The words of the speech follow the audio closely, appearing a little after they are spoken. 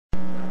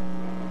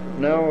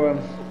Now,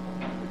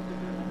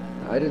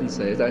 I didn't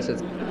say it. I said,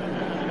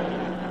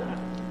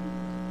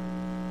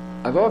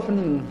 I've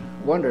often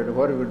wondered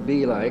what it would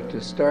be like to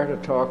start a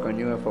talk on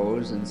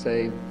UFOs and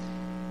say,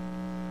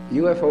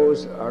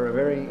 UFOs are a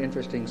very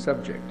interesting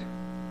subject.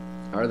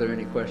 Are there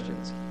any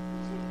questions?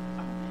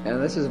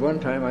 And this is one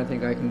time I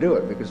think I can do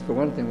it, because for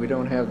one thing, we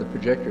don't have the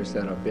projector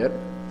set up yet.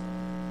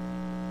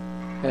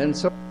 And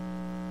so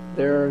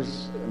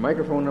there's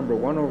microphone number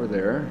 1 over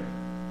there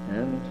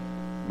and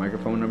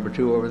microphone number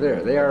 2 over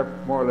there. They are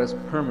more or less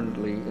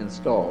permanently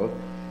installed.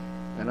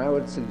 And I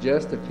would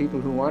suggest that people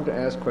who want to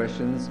ask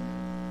questions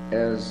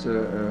as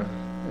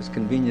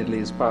conveniently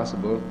as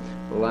possible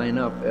line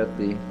up at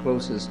the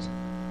closest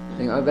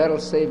thing. That'll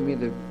save me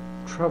the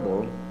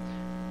trouble.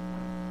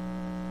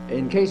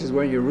 In cases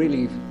where you're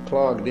really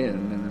clogged in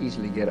and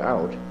easily get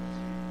out,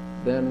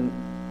 then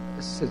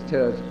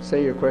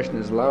say your question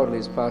as loudly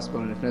as possible,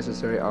 and if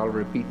necessary, I'll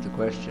repeat the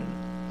question.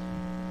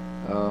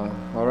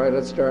 All right,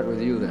 let's start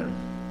with you then.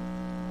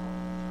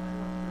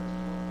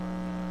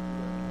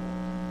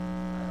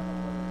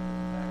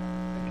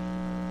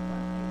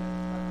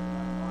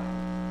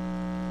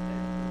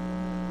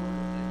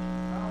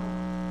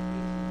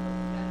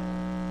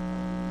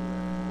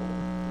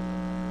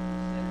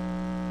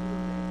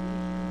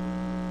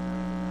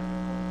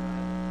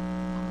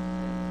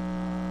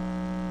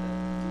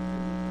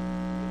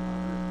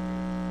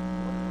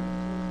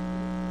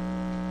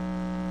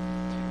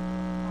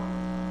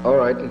 All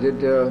right,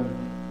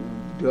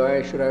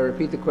 should I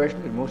repeat the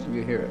question? Did most of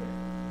you hear it?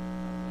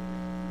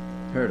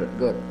 Heard it,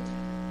 good.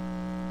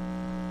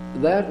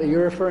 That,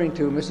 you're referring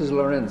to Mrs.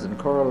 Lorenzen,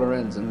 Cora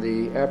Lorenzen,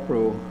 the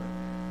APRO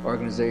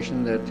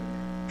organization that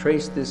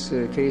traced this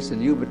case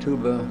in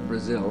Ubatuba,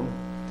 Brazil.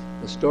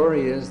 The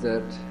story is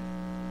that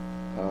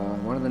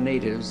one of the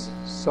natives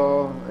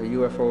saw a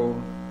UFO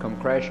come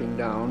crashing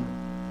down,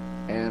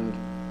 and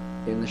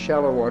in the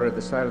shallow water at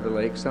the side of the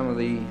lake, some of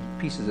the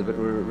pieces of it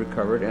were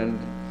recovered, and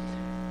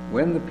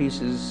when the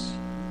pieces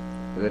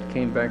that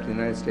came back to the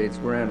United States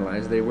were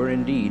analyzed, they were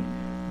indeed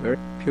very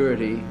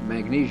purity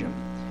magnesium.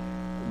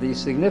 The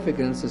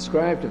significance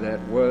ascribed to that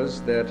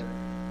was that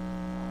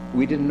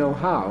we didn't know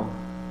how,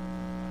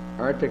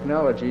 our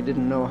technology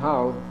didn't know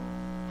how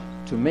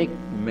to make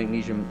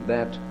magnesium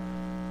that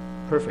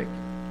perfect,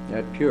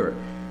 that pure.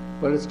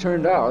 But it's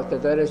turned out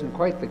that that isn't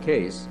quite the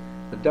case.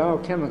 The Dow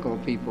Chemical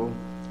people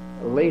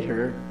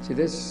later, see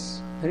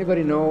this,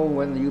 anybody know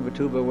when the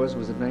Ubatuba was?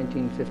 Was it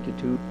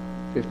 1952?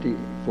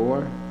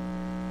 54?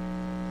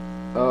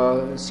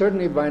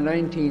 Certainly by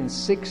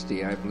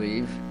 1960, I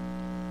believe,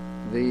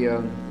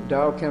 the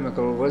Dow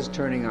Chemical was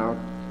turning out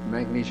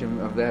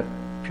magnesium of that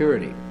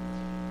purity.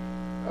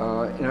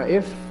 Now,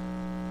 if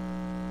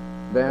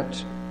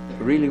that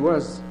really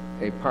was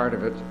a part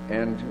of it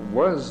and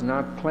was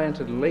not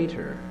planted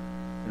later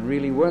and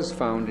really was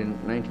found in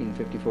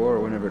 1954 or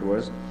whenever it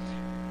was,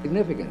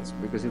 significance,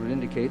 because it would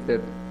indicate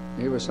that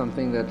here was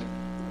something that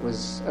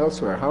was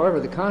elsewhere. However,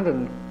 the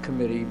Condon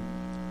Committee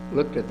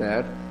looked at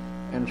that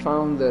and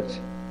found that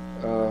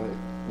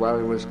while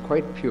it was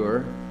quite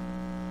pure,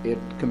 it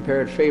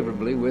compared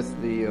favorably with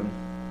the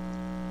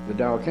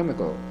Dow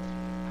Chemical.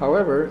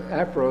 However,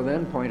 APRO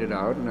then pointed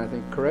out, and I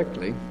think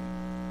correctly,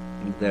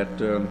 that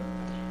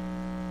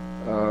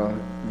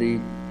the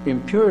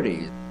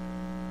impurities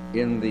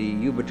in the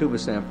Ubatuba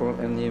sample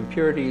and the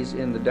impurities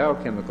in the Dow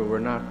Chemical were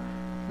not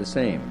the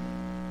same.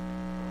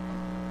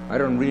 I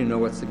don't really know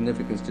what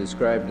significance to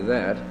ascribe to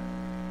that.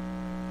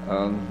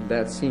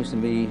 That seems to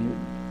me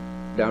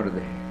down to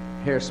the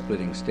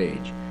hair-splitting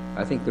stage.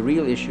 I think the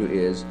real issue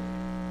is,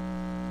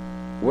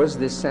 was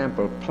this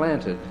sample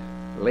planted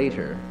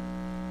later,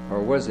 or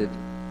was it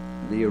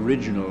the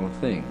original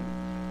thing?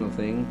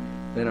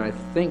 Then I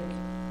think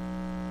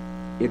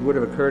it would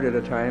have occurred at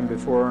a time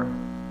before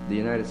the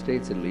United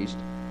States, at least,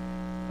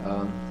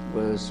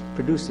 was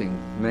producing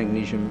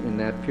magnesium in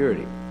that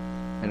purity.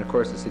 And of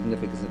course, the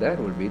significance of that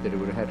would be that it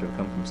would have had to have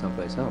come from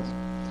someplace else.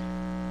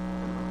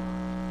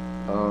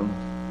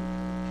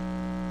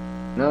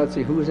 Now let's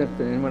see, who's at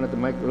the, anyone at the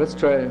mic? Let's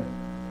try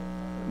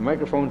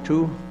microphone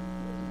 2.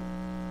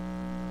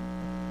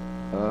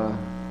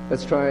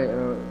 Let's try.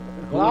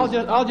 Well,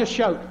 I'll just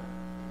shout.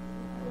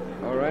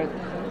 All right,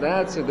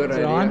 that's a good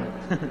idea. On?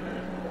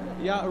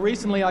 Yeah,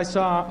 recently I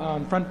saw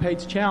on Front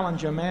Page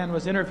Challenge a man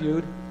was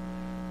interviewed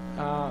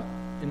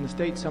in the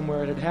States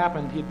somewhere. It had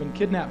happened. He'd been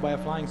kidnapped by a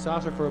flying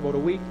saucer for about a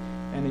week,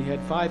 and he had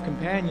 5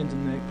 companions,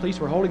 and the police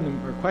were holding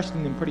them or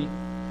questioning them pretty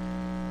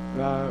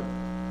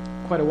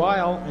quite a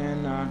while,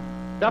 and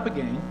up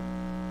again.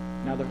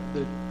 Now the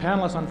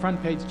panelists on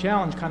Front Page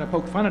Challenge kind of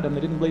poked fun at him.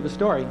 They didn't believe the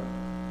story,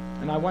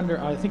 and I wonder.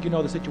 I think you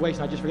know the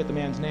situation. I just forget the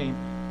man's name.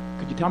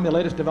 Could you tell me the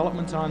latest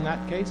developments on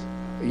that case?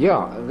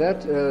 Yeah,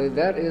 that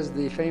is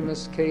the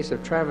famous case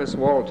of Travis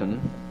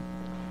Walton.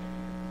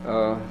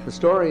 The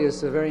story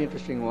is a very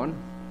interesting one.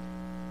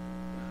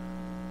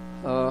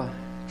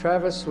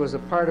 Travis was a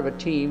part of a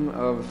team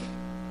of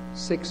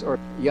 6 or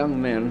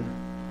young men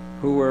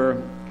who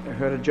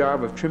had a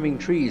job of trimming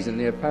trees in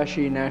the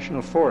Apache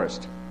National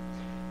Forest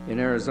in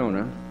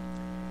Arizona.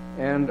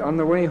 And on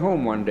the way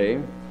home one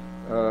day,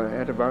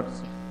 at about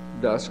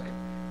dusk,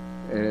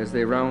 as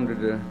they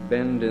rounded a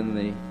bend in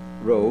the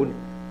road,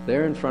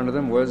 there in front of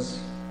them was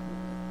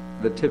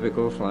the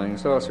typical flying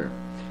saucer.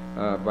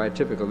 By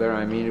typical there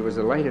I mean it was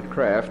a lighted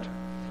craft.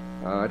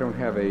 I don't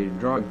have a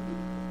drawing,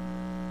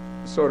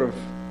 sort of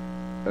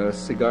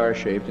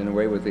cigar-shaped in a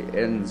way with the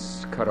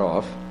ends cut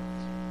off,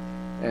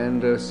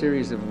 and a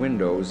series of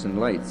windows and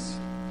lights.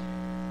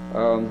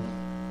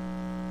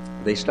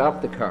 They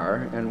stopped the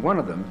car, and one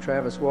of them,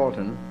 Travis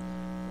Walton,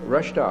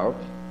 rushed out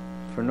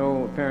for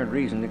no apparent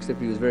reason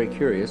except he was very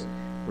curious,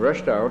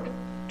 rushed out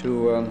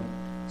to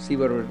see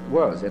what it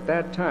was. At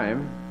that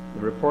time,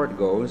 the report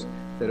goes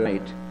that a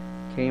light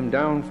came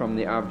down from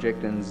the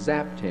object and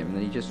zapped him,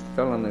 and he just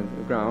fell on the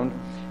ground.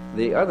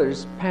 The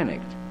others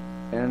panicked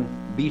and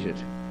beat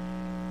it.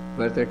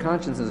 But their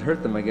consciences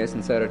hurt them, I guess,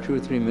 inside of 2 or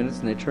 3 minutes,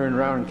 and they turned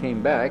around and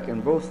came back,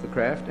 and both the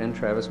craft and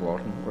Travis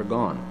Walton were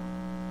gone.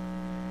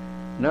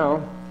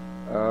 Now,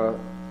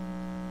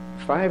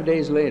 5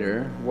 days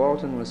later,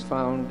 Walton was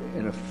found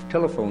in a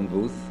telephone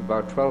booth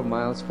about 12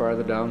 miles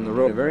farther down the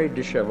road, in a very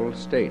disheveled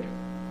state.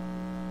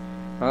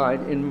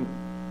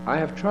 I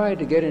have tried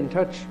to get in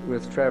touch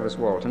with Travis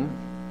Walton,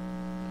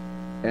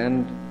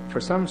 and for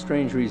some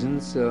strange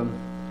reasons,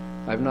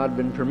 I've not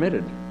been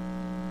permitted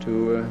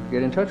to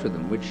get in touch with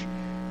him, which,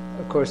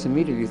 of course,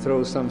 immediately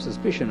throws some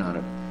suspicion on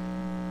it.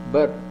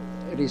 But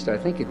at least I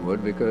think it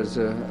would, because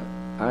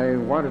I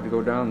wanted to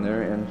go down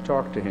there and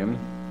talk to him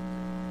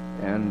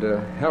and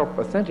help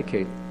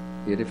authenticate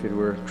it if it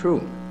were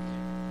true.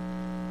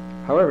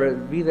 However,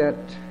 be that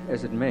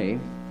as it may,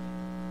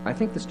 I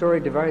think the story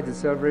divides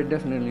itself very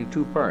definitely into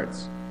 2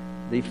 parts.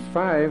 The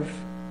 5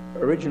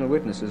 original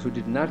witnesses who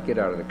did not get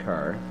out of the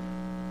car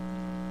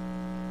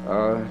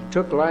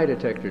took lie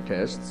detector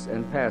tests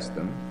and passed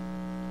them.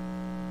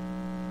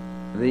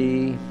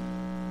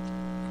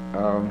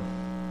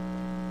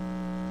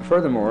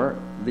 Furthermore,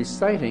 the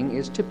sighting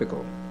is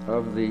typical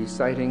of the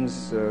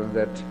sightings of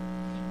that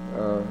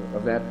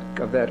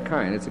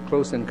kind. It's a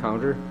close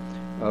encounter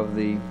of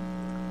the,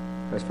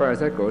 as far as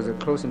that goes, a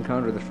close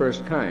encounter of the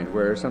first kind,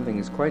 where something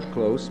is quite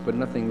close but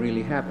nothing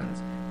really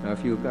happens. Now,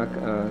 if you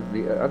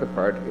the other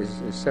part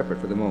is separate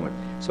for the moment.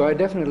 So I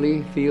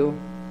definitely feel,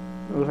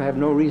 well, I have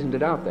no reason to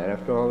doubt that.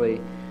 After all, a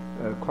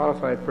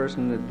qualified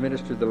person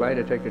administered the lie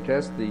detector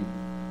test. The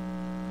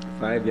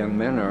 5 young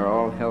men are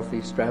all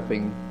healthy,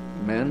 strapping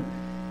men,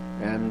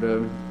 and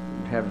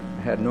have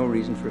had no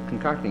reason for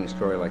concocting a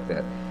story like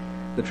that.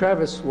 The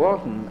Travis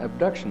Walton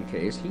abduction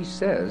case, he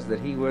says that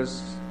he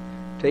was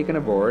taken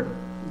aboard,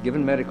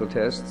 given medical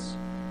tests,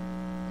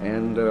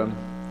 and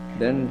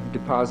then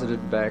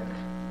deposited back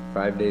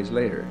 5 days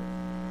later.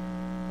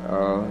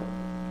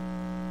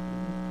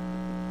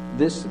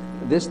 This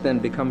then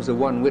becomes a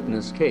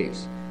one-witness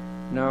case.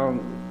 Now,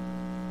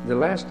 the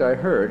last I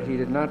heard, he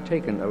had not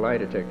taken a lie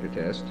detector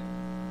test,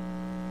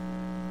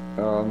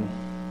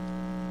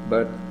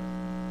 but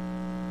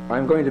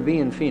I'm going to be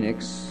in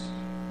Phoenix,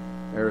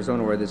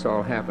 Arizona, where this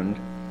all happened,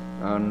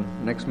 on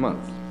next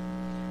month,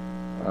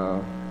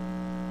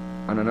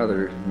 on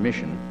another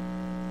mission,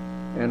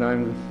 and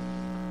I'm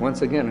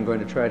going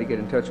to try to get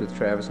in touch with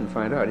Travis and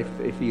find out.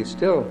 If he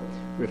still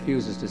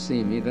refuses to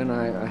see me, then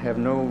I have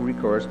no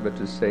recourse but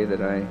to say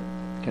that I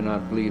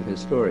cannot believe his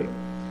story.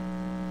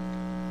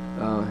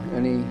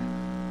 Any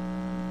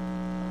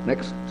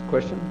next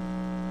question?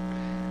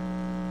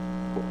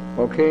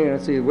 Okay,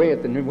 let's see, way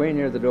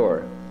near the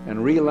door,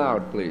 and real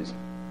loud, please.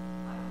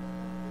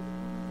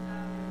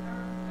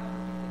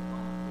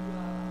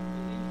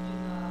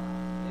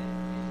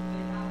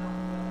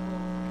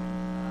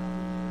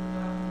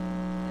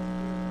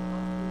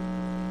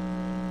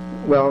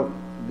 Well,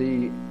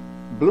 the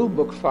Blue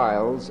Book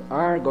files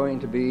are going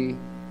to be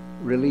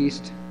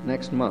released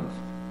next month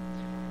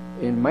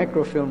in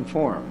microfilm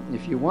form.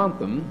 If you want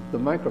them, the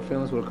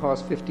microfilms will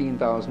cost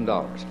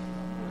 $15,000.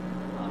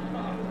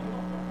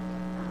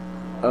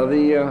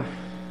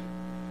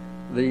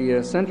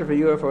 The Center for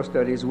UFO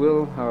Studies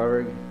will,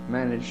 however,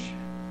 manage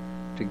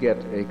to get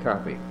a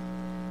copy,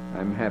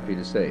 I'm happy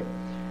to say.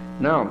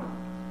 Now,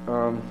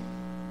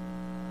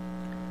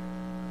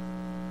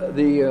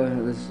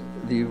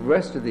 the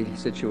rest of the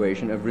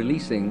situation of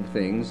releasing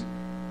things,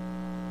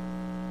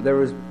 there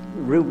was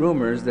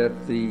rumors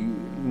that the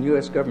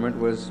U.S. government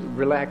was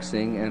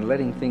relaxing and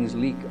letting things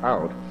leak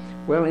out.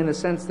 Well, in a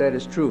sense, that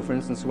is true. For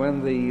instance,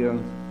 when the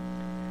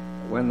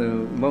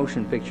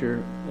motion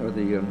picture or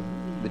the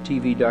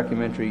TV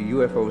documentary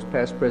UFOs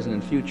Past, Present,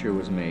 and Future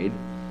was made,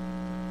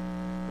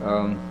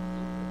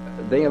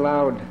 they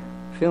allowed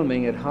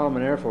filming at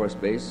Holloman Air Force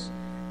Base,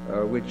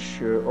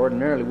 which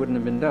ordinarily wouldn't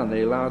have been done.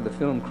 They allowed the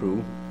film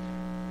crew,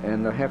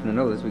 and I happen to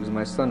know this because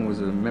my son was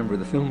a member of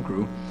the film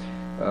crew,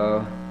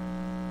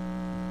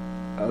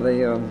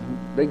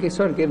 they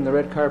sort of gave them the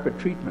red carpet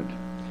treatment,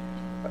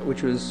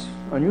 which was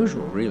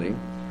unusual, really.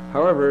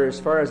 However, as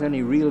far as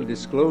any real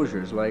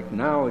disclosures, like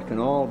now it can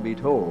all be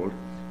told,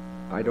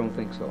 I don't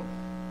think so.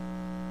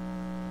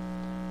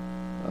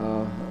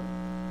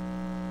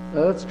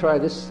 Let's try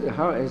this.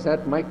 How is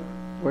that mic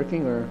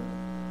working, or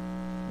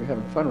you're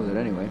having fun with it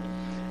anyway?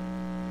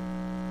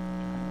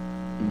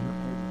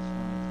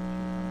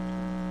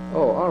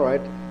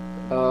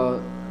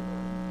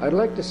 I'd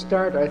like to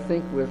start, I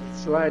think, with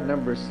slide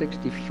number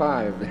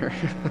 65 there.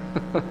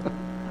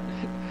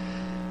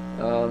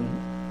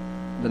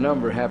 The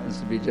number happens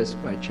to be just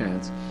by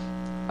chance.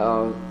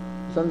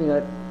 Something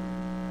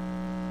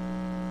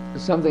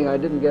I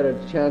didn't get a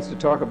chance to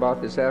talk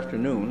about this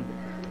afternoon,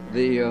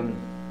 the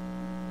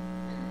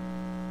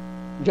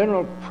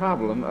general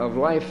problem of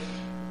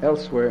life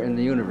elsewhere in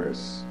the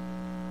universe.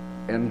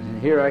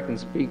 And here I can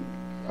speak,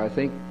 I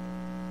think,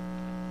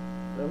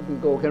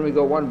 can we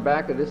go one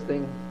back of this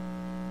thing?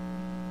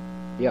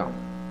 Yeah.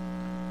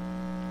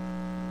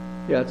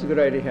 Yeah, it's a good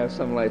idea to have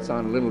some lights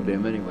on, a little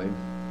dim anyway.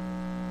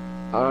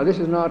 This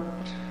is not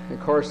a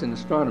course in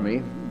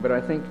astronomy, but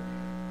I think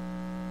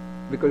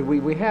because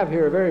we have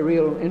here a very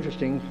real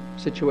interesting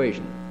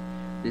situation.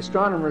 The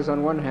astronomers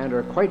on one hand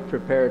are quite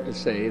prepared to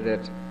say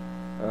that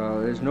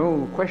there's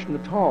no question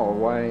at all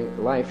why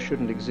life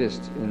shouldn't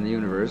exist in the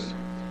universe.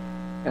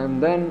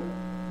 And then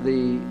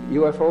the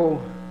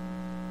UFO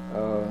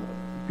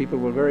people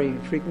will very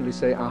frequently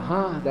say,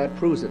 aha, that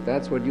proves it.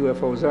 That's what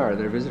UFOs are.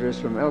 They're visitors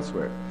from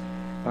elsewhere.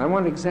 I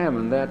want to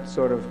examine that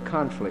sort of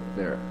conflict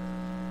there.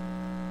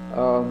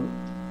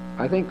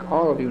 I think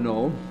all of you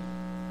know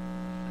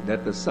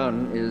that the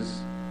sun is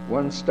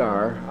one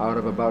star out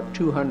of about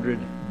 200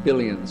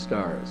 billion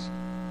stars.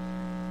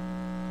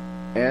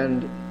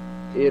 And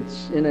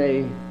it's in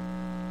a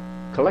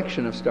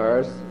collection of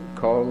stars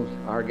called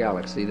our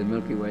galaxy, the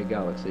Milky Way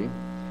galaxy.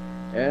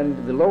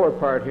 And the lower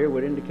part here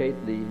would indicate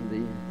the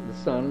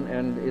sun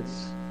and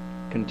its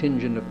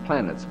contingent of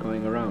planets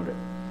going around it.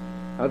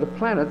 Now the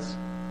planets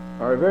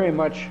are very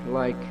much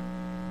like,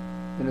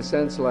 in a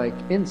sense, like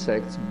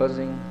insects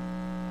buzzing.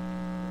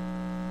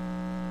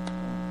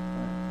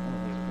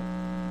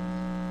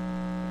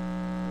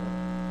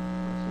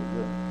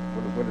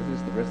 What is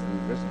this? The rest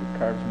of it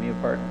carves me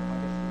apart. I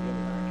guess the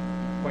other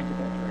direction. Pointed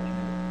that direction.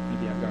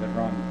 Maybe I've got it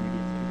wrong.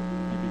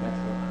 Maybe that's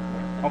the.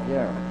 Oh.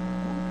 Yeah.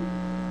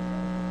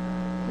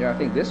 Yeah, I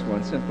think this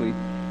one simply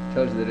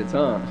tells you that it's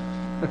on.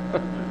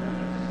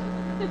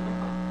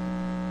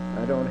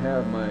 I don't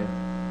have my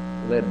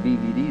lead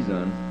DVDs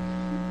on.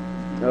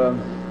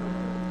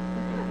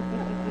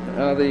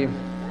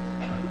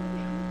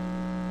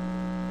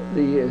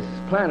 The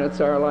planets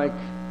are like,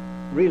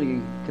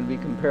 really can be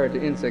compared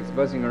to insects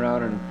buzzing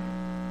around an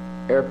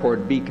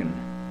airport beacon,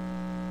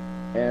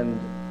 and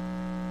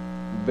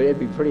it'd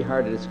be pretty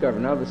hard to discover.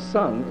 Now the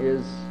sun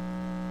is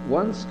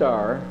one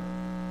star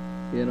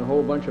in a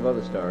whole bunch of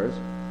other stars,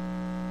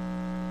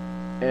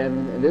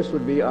 and this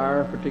would be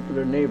our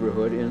particular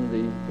neighborhood in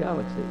the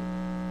galaxy.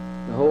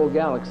 The whole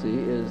galaxy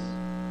is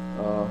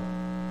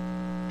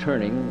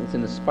turning. It's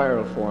in a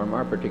spiral form,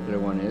 our particular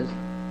one is,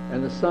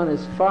 and the sun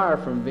is far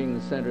from being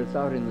the center. It's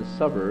out in the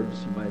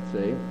suburbs, you might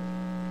say,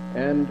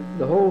 and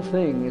the whole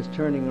thing is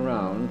turning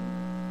around,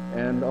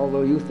 and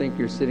although you think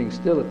you're sitting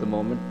still at the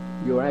moment,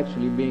 you're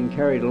actually being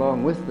carried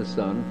along with the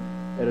sun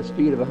at a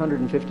speed of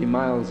 150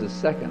 miles a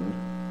second,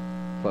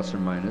 plus or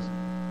minus,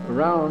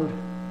 around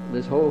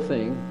this whole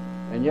thing,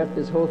 and yet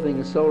this whole thing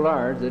is so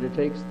large that it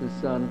takes the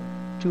sun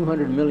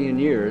 200 million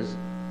years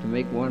to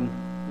make one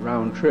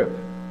round trip.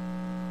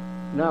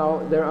 Now,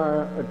 there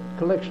are a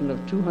collection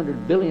of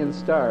 200 billion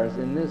stars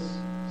in this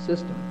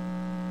system.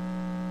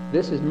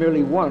 This is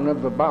merely one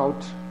of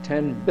about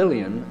 10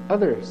 billion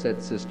other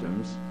set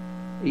systems,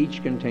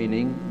 each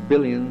containing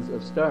billions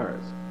of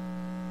stars.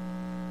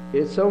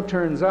 It so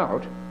turns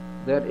out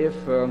that if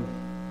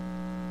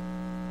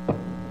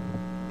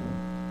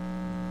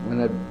when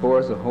that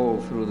bores a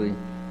hole through the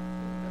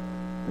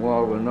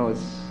wall, we'll know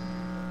it's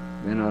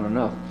been not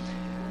enough.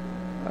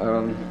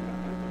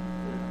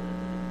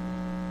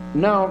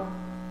 Now,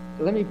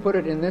 let me put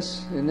it in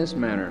this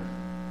manner.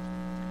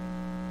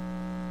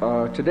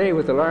 Today,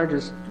 with the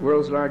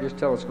world's largest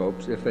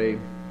telescopes, if a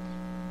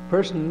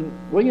person,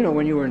 well, you know,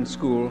 when you were in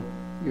school,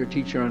 your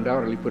teacher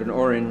undoubtedly put an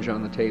orange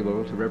on the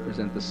table to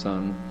represent the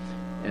sun,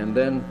 and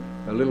then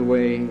a little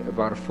way,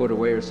 about a foot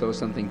away or so,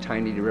 something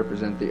tiny to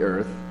represent the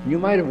earth. You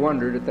might have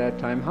wondered at that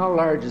time, how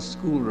large a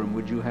schoolroom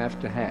would you have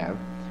to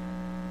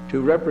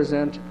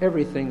represent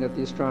everything that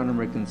the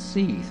astronomer can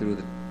see through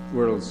the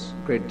world's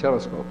great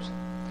telescopes?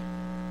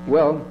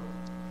 Well,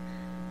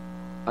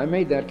 I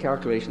made that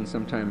calculation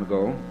some time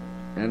ago,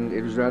 and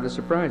it was rather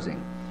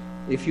surprising.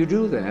 If you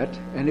do that,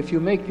 and if you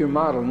make your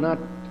model not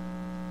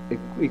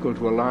equal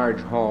to a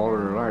large hall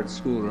or a large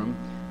schoolroom,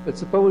 but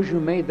suppose you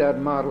made that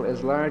model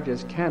as large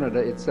as Canada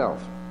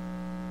itself,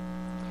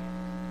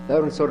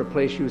 that would sort of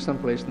place you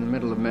someplace in the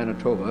middle of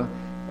Manitoba,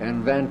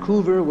 and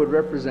Vancouver would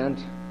represent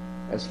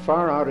as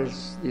far out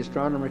as the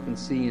astronomer can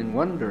see in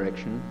one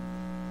direction,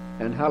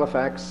 and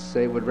Halifax,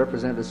 say, would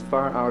represent as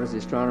far out as the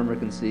astronomer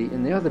can see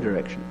in the other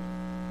direction.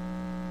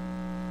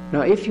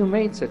 Now, if you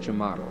made such a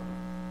model,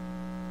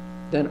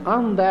 then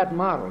on that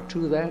model,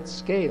 to that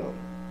scale,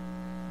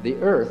 the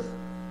Earth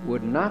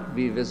would not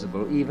be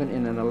visible even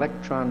in an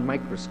electron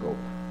microscope.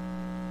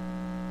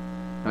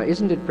 Now,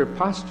 isn't it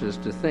preposterous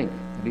to think,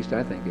 at least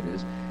I think it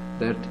is,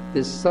 that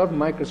this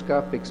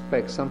submicroscopic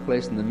speck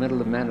someplace in the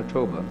middle of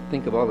Manitoba,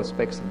 think of all the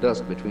specks of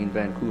dust between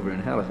Vancouver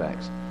and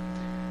Halifax,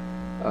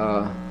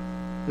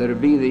 that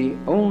would be the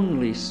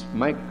only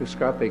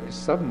microscopic,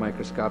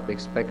 submicroscopic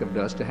speck of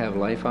dust to have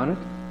life on it,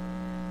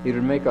 it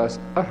would make us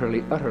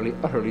utterly, utterly,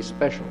 utterly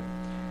special.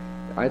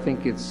 I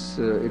think it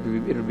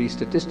would be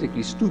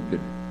statistically stupid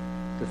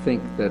to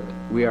think that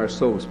we are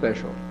so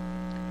special.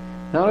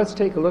 Now let's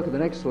take a look at the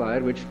next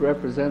slide, which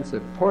represents a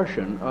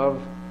portion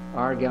of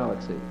our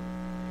galaxy,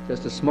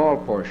 just a small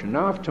portion.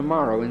 Now if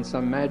tomorrow, in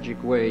some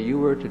magic way, you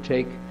were to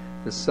take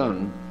the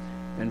sun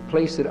and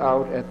place it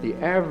out at the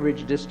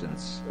average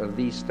distance of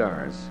these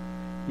stars,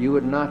 you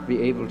would not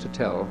be able to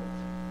tell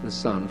the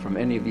sun from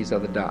any of these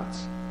other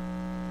dots.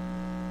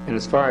 And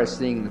as far as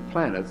seeing the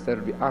planets, that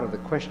would be out of the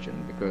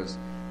question, because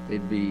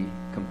they'd be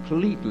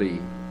completely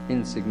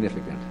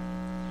insignificant.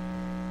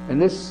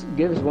 And this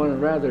gives one a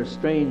rather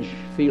strange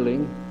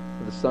feeling.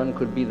 The sun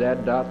could be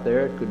that dot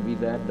there, it could be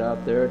that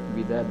dot there, it could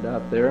be that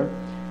dot there.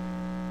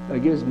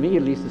 It gives me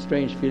at least a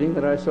strange feeling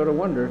that I sort of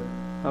wonder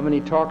how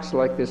many talks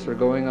like this are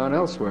going on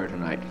elsewhere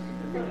tonight.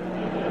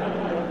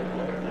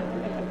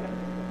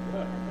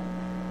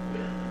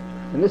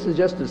 And this is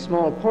just a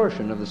small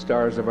portion of the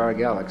stars of our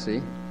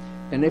galaxy.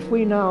 And if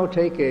we now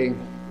take a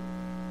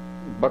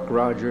Buck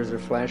Rogers or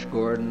Flash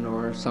Gordon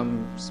or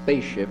some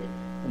spaceship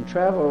and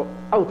travel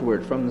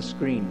outward from the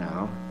screen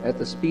now at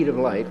the speed of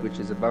light, which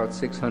is about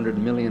 600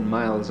 million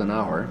miles an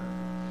hour,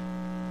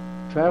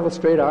 travel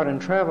straight out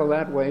and travel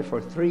that way for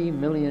 3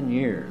 million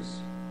years,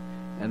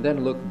 and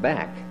then look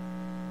back,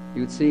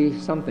 you'd see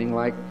something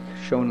like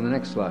shown in the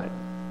next slide.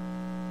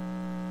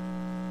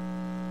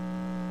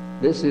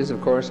 This is, of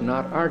course,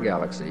 not our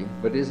galaxy,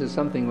 but this is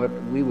something what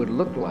we would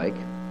look like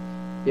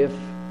if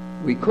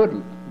we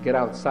could get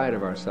outside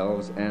of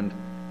ourselves and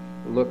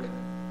look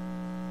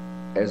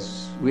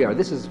as we are.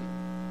 This is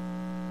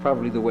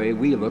probably the way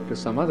we look to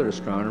some other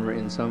astronomer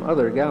in some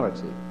other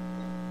galaxy.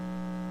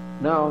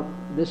 Now,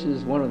 this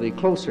is one of the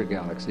closer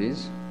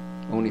galaxies,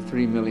 only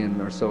 3 million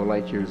or so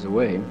light years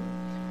away,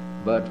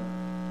 but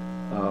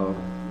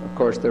of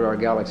course there are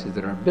galaxies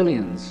that are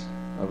billions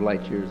of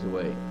light years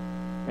away.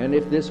 And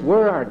if this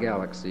were our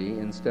galaxy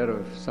instead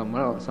of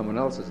someone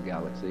else's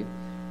galaxy,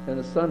 then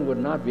the sun would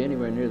not be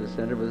anywhere near the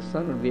center, but the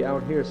sun would be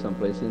out here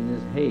someplace in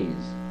this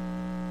haze,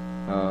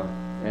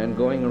 and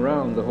going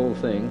around the whole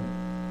thing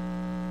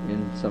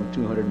in some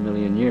 200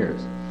 million years.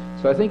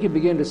 So I think you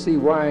begin to see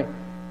why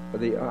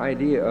the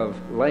idea of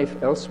life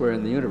elsewhere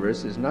in the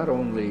universe is not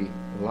only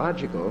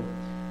logical,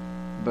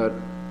 but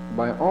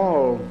by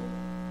all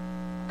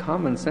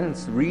common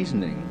sense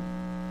reasoning,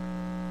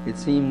 it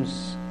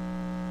seems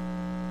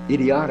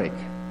idiotic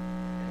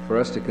for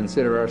us to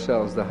consider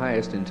ourselves the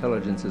highest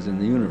intelligences in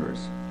the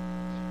universe.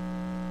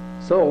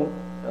 So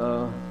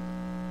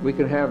we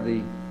could have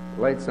the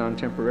lights on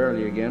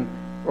temporarily again,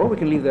 or we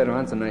can leave that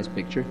on. It's a nice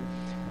picture.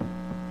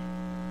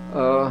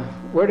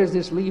 Where does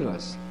this leave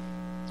us?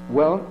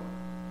 Well,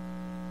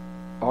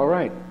 all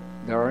right,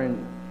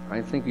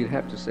 I think you'd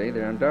have to say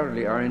there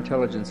undoubtedly are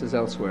intelligences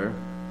elsewhere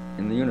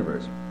in the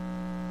universe.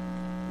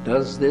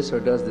 Does this or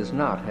does this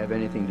not have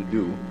anything to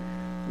do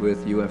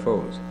with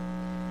UFOs?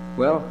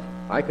 Well,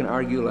 I can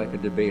argue like a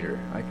debater.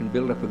 I can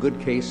build up a good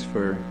case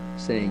for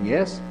saying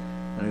yes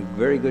and a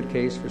very good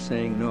case for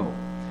saying no.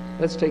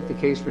 Let's take the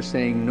case for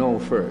saying no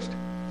first.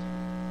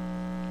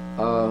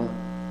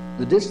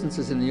 The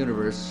distances in the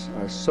universe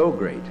are so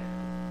great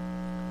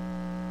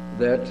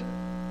that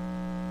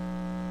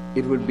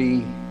it would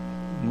be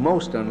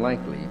most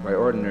unlikely, by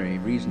ordinary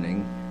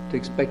reasoning, to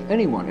expect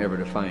anyone ever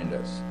to find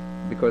us.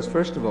 Because,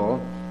 first of all,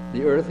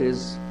 the Earth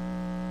is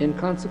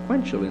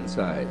inconsequential in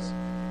size,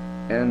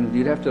 and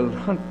you'd have to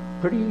hunt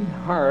pretty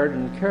hard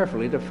and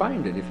carefully to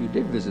find it if you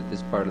did visit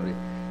this part of the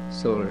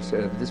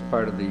this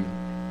part of the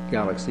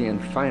galaxy and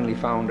finally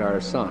found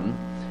our sun.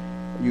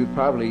 You'd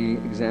probably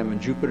examine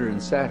Jupiter and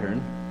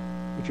Saturn,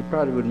 but you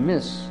probably would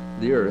miss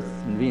the Earth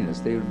and Venus.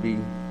 They would be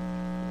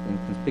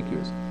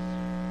inconspicuous.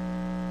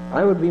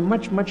 I would be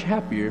much, much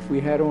happier if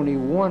we had only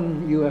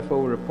one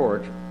UFO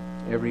report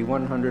every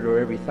 100 or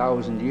every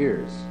 1,000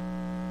 years,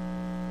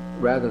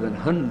 rather than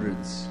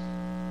hundreds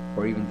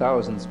or even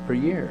thousands per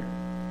year.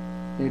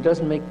 And it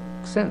doesn't make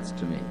sense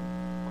to me.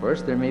 Of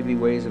course, there may be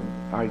ways of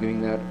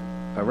arguing that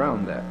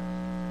around that.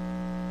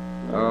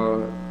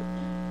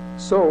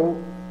 So,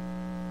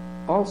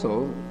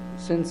 also,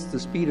 since the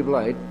speed of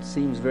light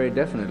seems very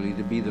definitely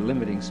to be the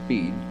limiting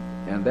speed,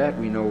 and that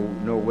we know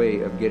no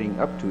way of getting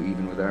up to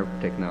even with our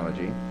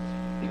technology,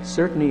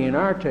 certainly in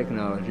our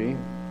technology,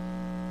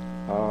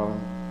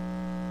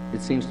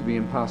 it seems to be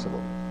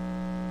impossible.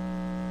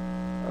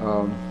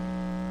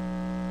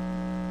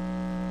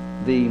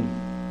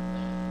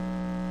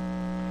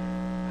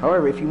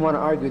 However, if you want to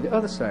argue the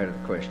other side of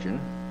the question,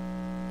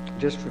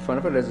 just for fun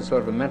of it, as a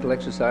sort of a mental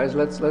exercise,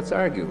 let's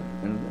argue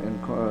and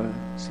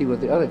see what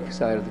the other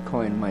side of the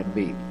coin might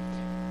be.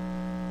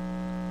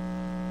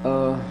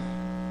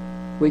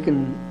 We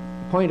can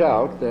point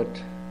out that.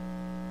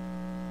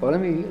 Well,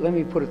 let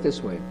me put it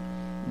this way: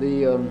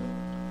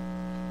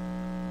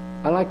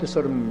 I like to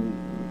sort of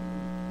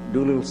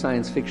do a little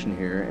science fiction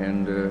here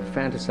and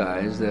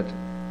fantasize that.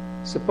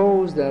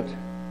 Suppose that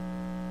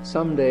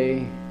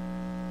someday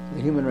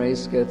the human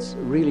race gets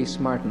really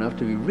smart enough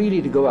to be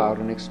really to go out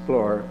and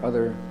explore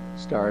other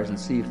stars and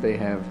see if they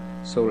have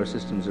solar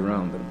systems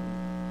around them.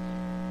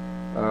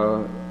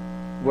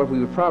 What we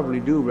would probably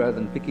do, rather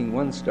than picking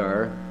one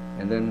star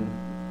and then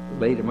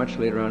much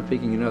later on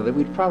picking another,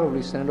 we'd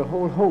probably send a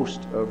whole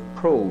host of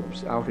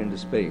probes out into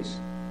space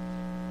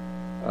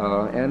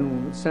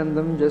and send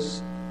them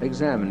just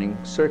examining,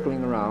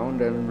 circling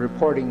around and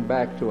reporting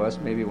back to us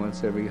maybe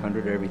once every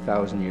 100 or every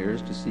 1,000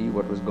 years to see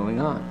what was going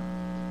on.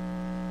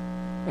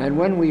 And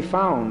when we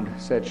found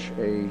such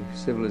a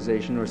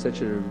civilization or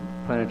such a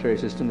planetary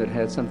system that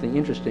had something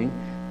interesting,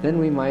 then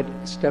we might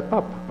step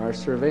up our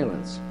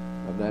surveillance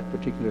of that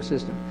particular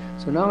system.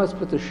 So now let's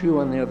put the shoe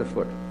on the other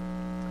foot.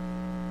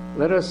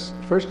 Let us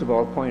first of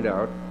all point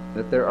out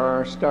that there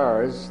are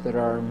stars that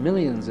are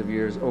millions of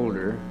years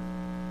older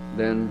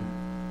than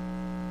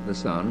the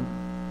Sun.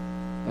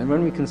 And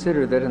when we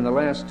consider that in the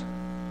last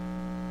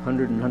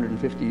 100 and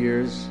 150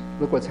 years,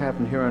 look what's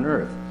happened here on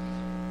Earth.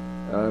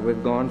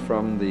 We've gone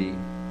from the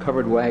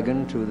covered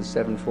wagon to the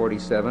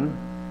 747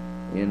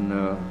 in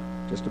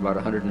just about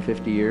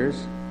 150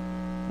 years,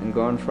 and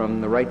gone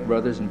from the Wright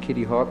brothers and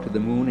Kitty Hawk to the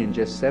moon in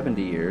just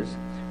 70 years.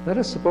 Let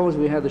us suppose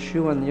we have the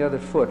shoe on the other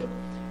foot,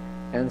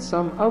 and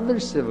some other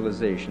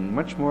civilization,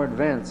 much more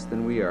advanced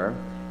than we are,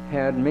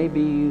 had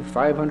maybe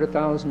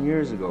 500,000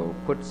 years ago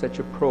put such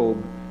a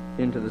probe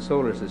into the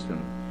solar system.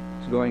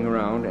 It's going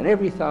around, and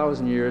every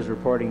 1,000 years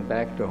reporting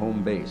back to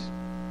home base.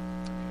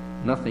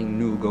 Nothing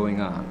new going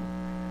on.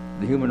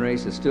 The human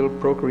race is still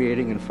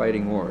procreating and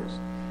fighting wars.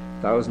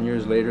 1,000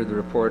 years later, the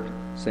report,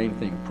 same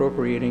thing,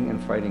 procreating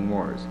and fighting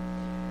wars.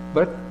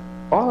 But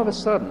all of a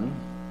sudden,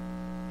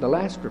 the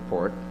last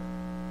report,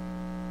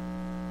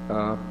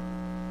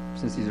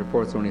 since these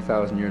reports are only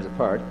 1,000 years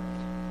apart,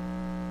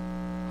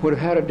 would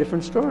have had a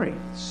different story.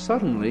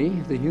 Suddenly,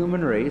 the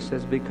human race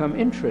has become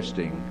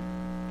interesting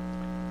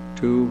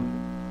to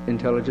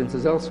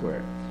intelligences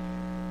elsewhere.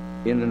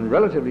 In a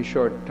relatively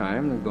short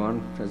time, they've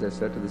gone, as I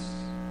said, to this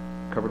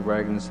covered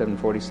wagon, the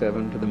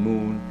 747, to the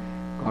moon,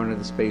 gone to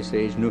the space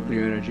age,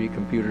 nuclear energy,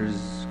 computers,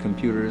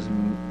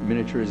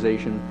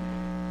 miniaturization,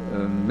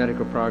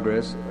 medical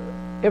progress,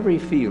 every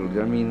field.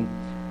 I mean,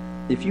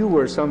 if you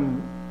were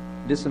some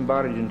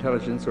disembodied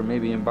intelligence or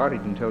maybe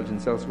embodied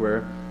intelligence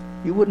elsewhere,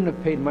 you wouldn't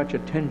have paid much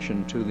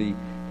attention to the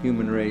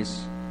human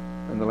race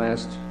in the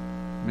last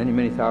many,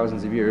 many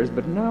thousands of years,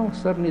 but now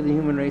suddenly the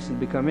human race has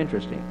become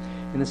interesting.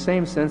 In the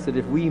same sense that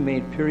if we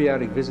made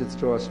periodic visits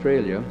to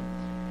Australia,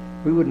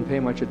 we wouldn't pay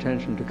much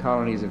attention to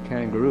colonies of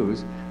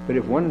kangaroos, but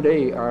if one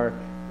day our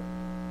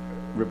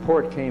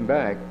report came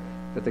back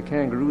that the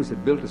kangaroos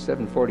had built a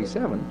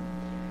 747,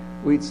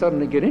 we'd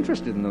suddenly get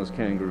interested in those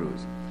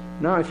kangaroos.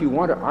 Now, if you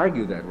want to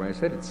argue that way, I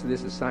said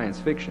this is science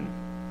fiction.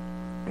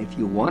 If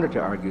you wanted to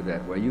argue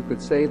that way, you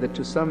could say that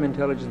to some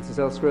intelligences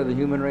elsewhere, the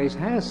human race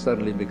has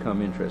suddenly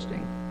become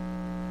interesting,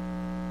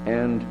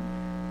 and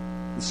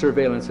the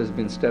surveillance has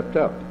been stepped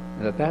up,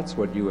 and that's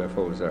what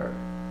UFOs are.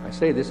 I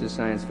say this is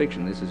science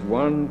fiction. This is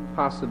one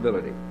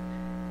possibility.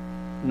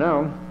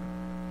 Now,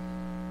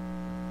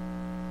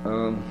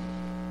 I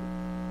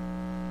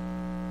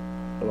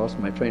lost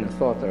my train of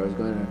thought there. I was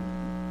going to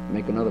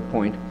make another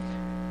point,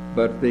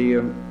 but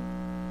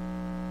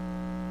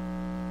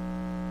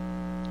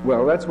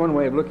well, that's one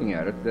way of looking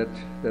at it,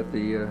 that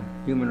the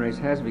human race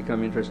has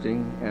become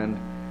interesting, and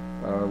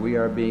we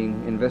are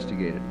being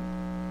investigated.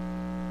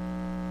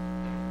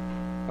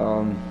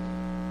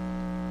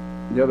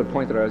 The other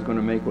point that I was going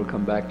to make will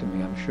come back to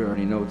me, I'm sure.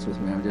 Any notes with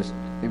me? I'm just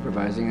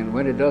improvising, and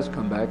when it does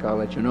come back, I'll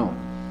let you know.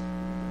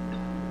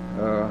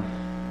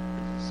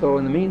 So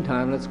in the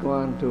meantime, let's go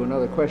on to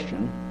another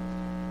question,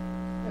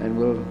 and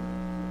we'll...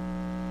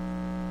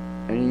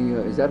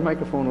 is that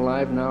microphone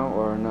alive now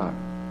or not?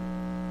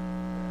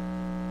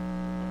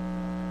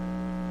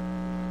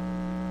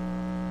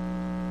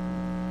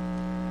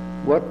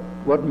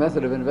 What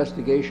method of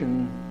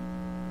investigation,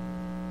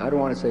 I don't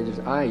want to say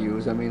just I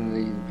use, I mean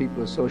the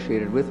people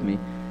associated with me.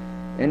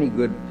 Any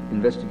good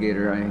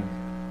investigator, I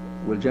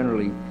will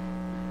generally,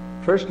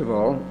 first of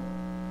all,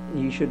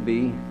 he should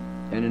be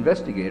an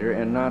investigator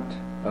and not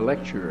a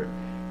lecturer.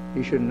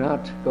 He should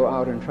not go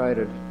out and try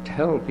to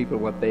tell people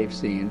what they've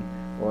seen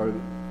or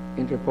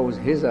interpose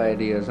his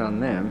ideas on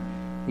them.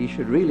 He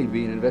should really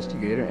be an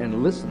investigator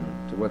and listen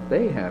to what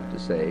they have to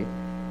say,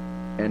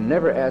 and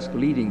never ask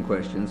leading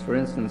questions. For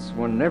instance,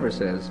 one never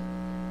says,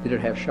 did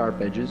it have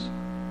sharp edges?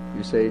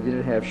 You say, did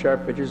it have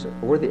sharp edges?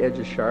 Were the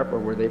edges sharp or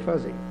were they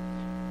fuzzy?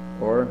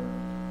 Or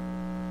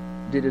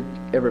did it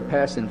ever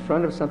pass in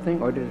front of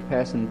something or did it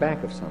pass in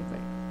back of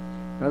something?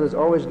 In other words,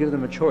 always give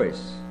them a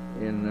choice.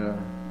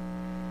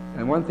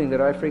 And one thing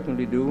that I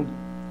frequently do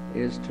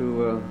is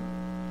to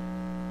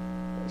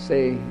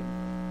say,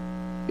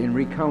 in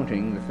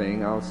recounting the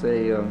thing, I'll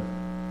say,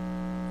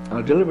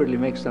 I'll deliberately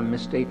make some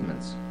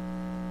misstatements.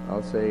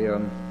 I'll say,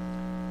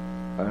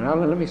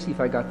 let me see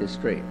if I got this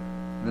straight.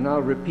 Then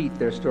I'll repeat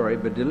their story,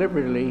 but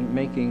deliberately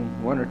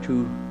making one or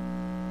two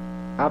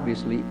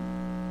obviously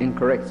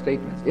incorrect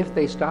statements. If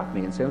they stop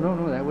me and say, oh,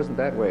 no, that wasn't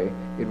that way,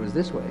 it was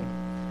this way,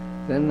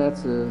 then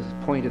that's a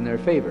point in their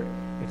favor.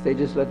 if they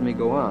just let me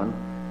go on,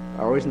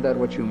 or isn't that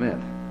what you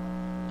meant?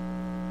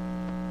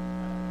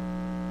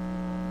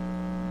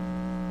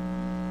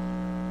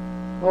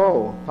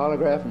 Oh,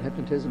 polygraph and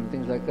hypnotism and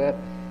things like that.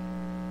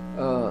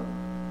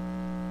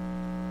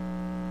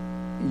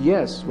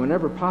 Yes,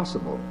 whenever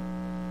possible,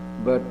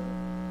 but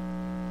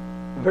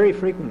very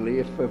frequently,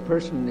 if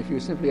you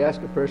simply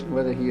ask a person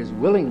whether he is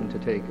willing to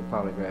take a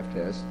polygraph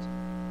test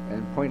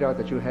and point out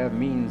that you have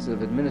means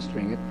of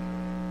administering it,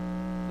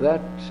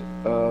 that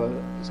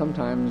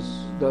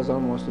sometimes does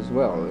almost as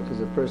well, because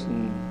a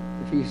person,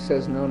 if he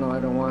says, no, I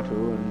don't want to,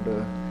 and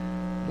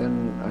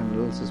then I'm a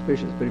little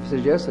suspicious. But if he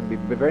says, yes, I'd be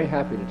very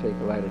happy to take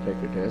a lie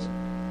detector test,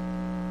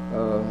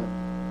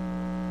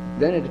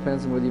 then it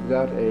depends on whether you've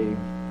got a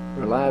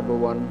reliable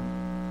one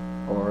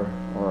or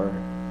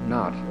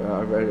not,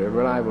 a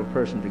reliable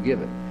person to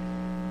give it.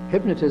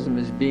 Hypnotism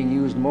is being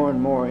used more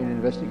and more in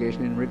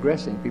investigation in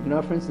regressing people.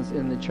 Now, for instance,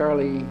 in the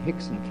Charlie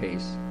Hickson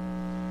case,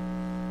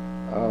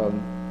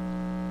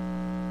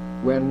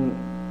 when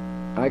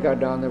I got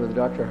down there with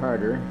Dr.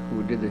 Harder,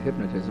 who did the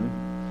hypnotism,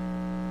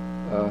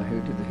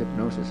 who did the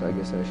hypnosis, I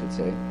guess I should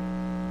say,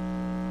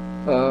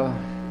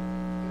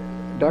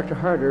 Dr.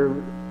 Harder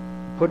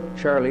put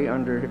Charlie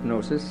under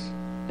hypnosis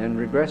and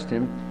regressed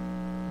him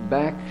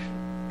back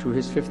to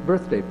his 5th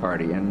birthday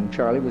party, and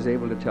Charlie was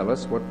able to tell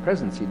us what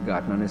presents he'd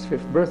gotten on his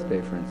 5th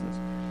birthday, for instance.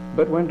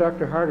 But when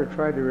Dr. Harder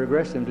tried to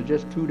regress him to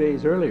just 2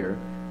 days earlier,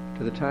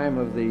 to the time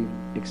of the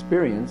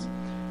experience,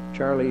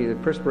 Charlie, the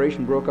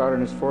perspiration broke out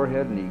on his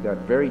forehead, and he got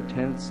very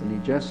tense, and he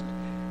just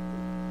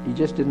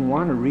didn't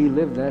want to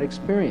relive that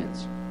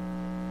experience.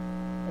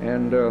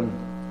 And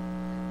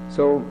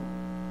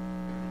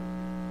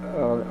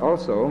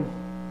also,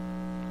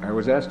 I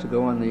was asked to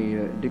go on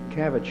the Dick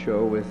Cavett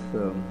show with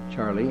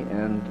Charlie,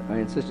 and I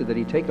insisted that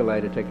he take a lie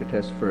detector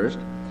test first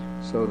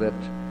so that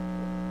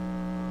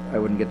I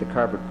wouldn't get the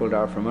carpet pulled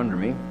out from under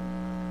me.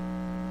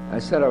 I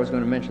said I was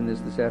going to mention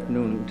this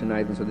afternoon,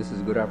 tonight, and so this is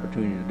a good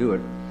opportunity to do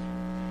it.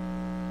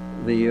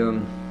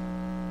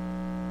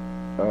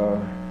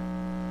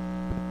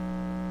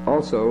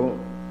 Also,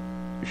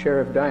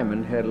 Sheriff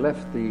Diamond had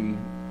left the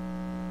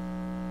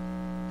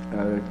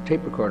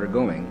tape recorder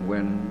going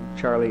when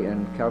Charlie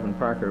and Calvin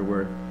Parker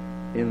were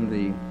in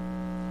the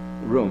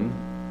room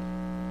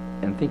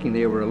and thinking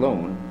they were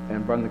alone,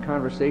 and from the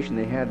conversation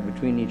they had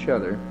between each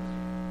other,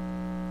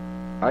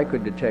 I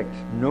could detect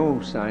no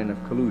sign of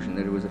collusion,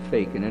 that it was a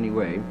fake in any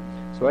way.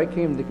 So I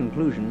came to the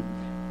conclusion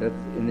that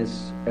in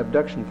this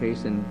abduction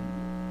case in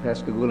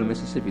Pascagoula,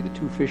 Mississippi, the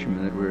 2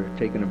 fishermen that were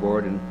taken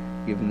aboard and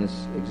given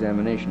this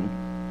examination,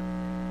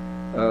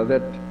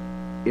 that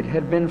it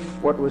had been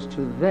what was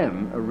to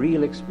them a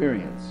real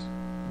experience.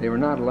 They were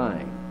not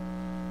lying.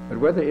 But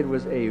whether it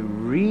was a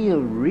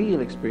real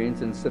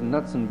experience instead of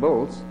nuts and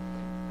bolts,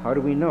 how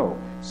do we know?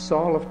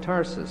 Saul of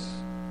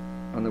Tarsus,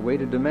 on the way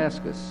to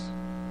Damascus,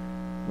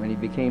 when he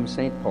became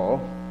St.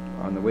 Paul,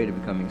 on the way to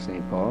becoming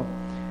St. Paul,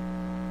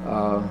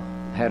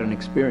 had an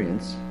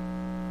experience.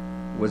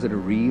 Was it a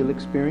real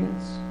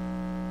experience?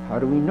 How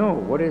do we know?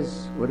 What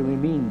do we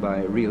mean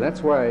by real?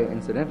 That's why,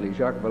 incidentally,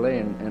 Jacques Vallée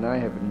and I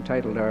have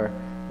entitled our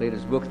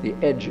latest book The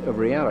Edge of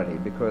Reality,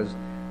 because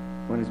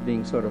one is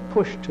being sort of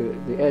pushed to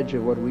the edge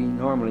of what we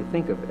normally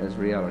think of as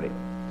reality.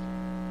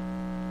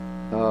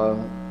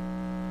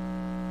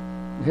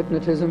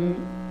 Hypnotism,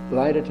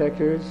 lie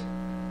detectors,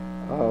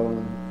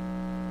 well,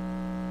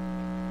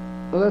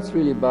 that's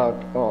really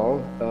about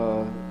all.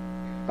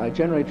 I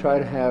generally try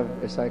to have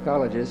a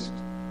psychologist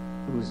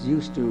who's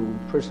used to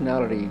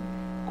personality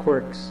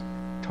quirks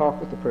talk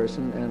with the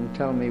person and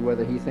tell me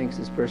whether he thinks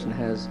this person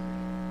has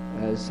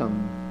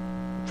some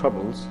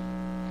troubles,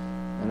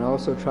 and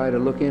also try to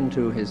look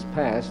into his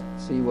past,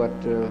 see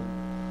whether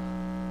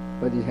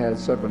he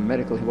has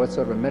what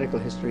sort of a medical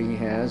history he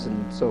has,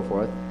 and so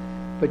forth.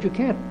 But you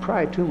can't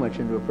pry too much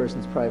into a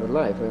person's private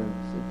life. It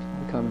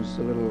becomes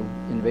a little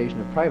invasion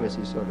of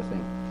privacy sort of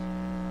thing.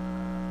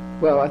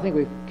 Well, I think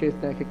we've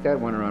kicked that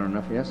one around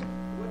enough, yes?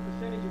 What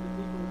percentage of the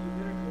people you've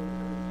interviewed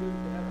have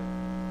refused to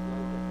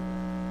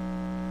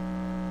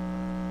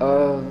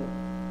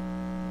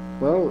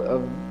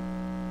have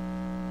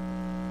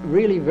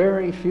really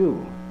very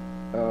few.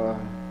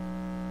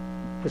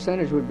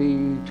 Percentage would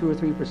be 2 or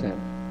 3%.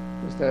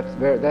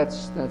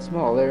 That's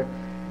small.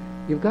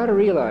 You've got to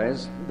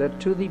realize that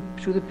to the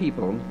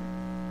people,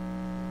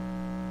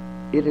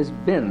 it has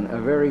been a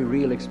very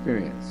real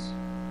experience.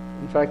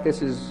 In fact,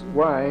 this is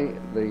why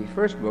the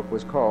first book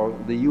was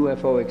called The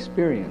UFO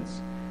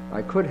Experience.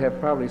 I could have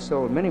probably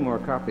sold many more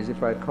copies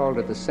if I'd called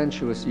it The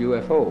Sensuous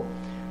UFO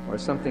or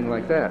something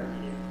like that.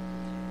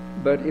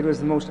 But it was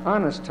the most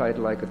honest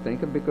title I could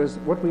think of, because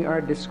what we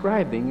are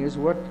describing is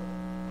what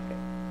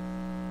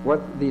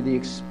the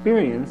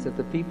experience that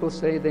the people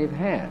say they've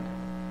had.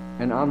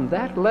 And on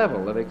that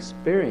level of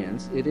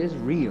experience, it is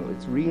real.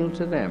 It's real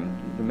to them.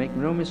 To make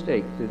no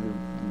mistake,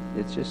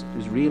 it's just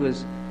as real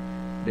as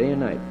day and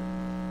night.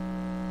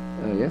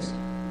 Yes?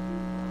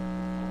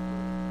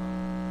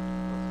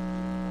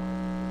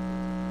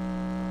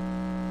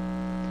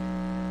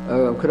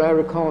 Could I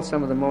recall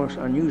some of the most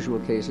unusual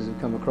cases I've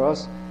come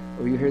across?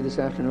 Were you here this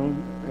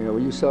afternoon? Well,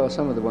 you saw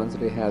some of the ones that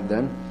they had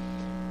then.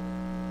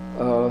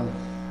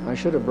 I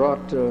should have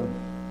brought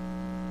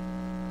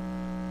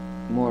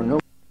more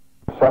notes.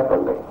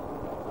 Separately,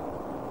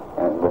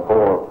 and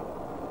before,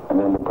 and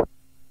then the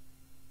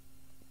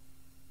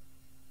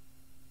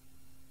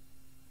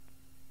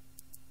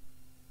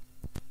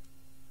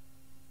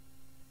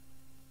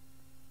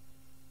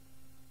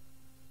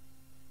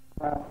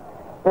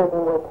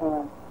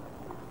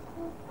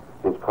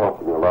it's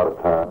costing me a lot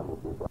of time.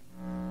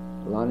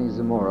 Lonnie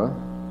Zamora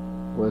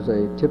was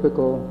a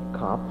typical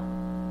cop.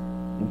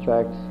 In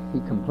fact, he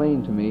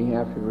complained to me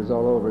after it was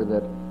all over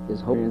that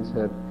his experience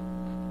had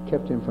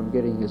kept him from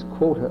getting his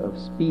quota of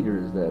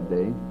speeders that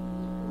day.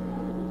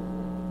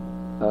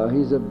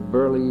 He's a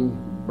burly,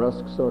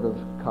 brusque sort of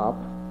cop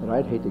that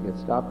I'd hate to get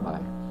stopped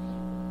by.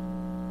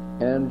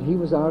 And he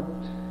was out,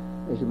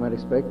 as you might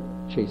expect,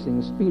 chasing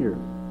a speeder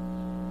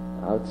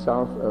out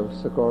south of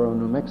Socorro,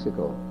 New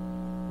Mexico,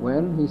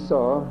 when he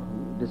saw,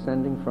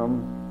 descending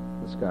from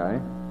the sky,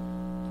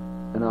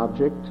 an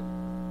object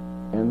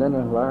and then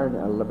a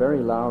very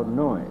loud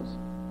noise.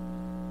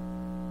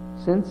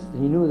 Since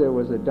he knew there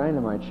was a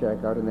dynamite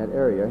shack out in that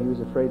area, he was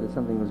afraid that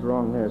something was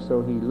wrong there,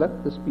 so he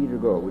let the speeder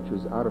go, which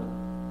was out of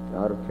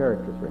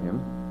character for him,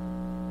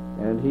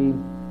 and he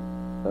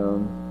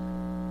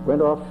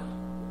went off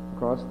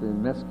across the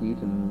mesquite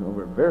and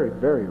over very,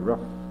 very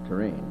rough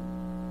terrain.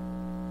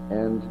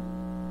 And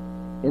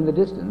in the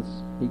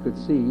distance, he could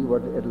see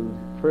what at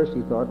first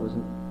he thought was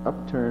an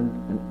upturned,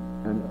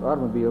 an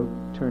automobile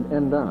turned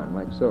end on,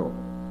 like so.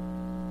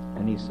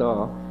 And he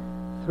saw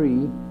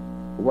 3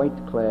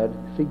 white-clad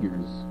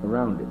figures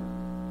around it.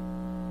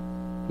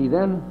 He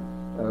then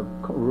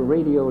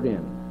radioed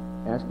in,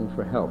 asking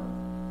for help.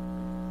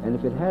 And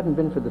if it hadn't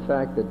been for the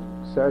fact that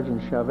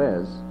Sergeant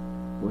Chavez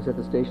was at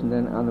the station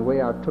then, on the way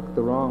out took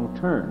the wrong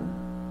turn,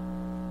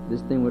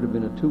 this thing would have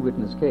been a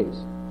 2-witness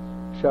case.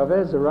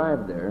 Chavez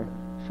arrived there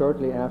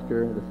shortly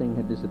after the thing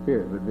had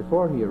disappeared, but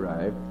before he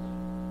arrived,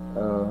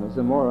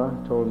 Zamora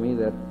told me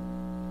that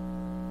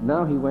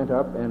now he went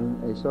up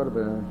and a sort of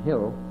a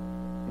hill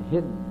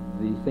hid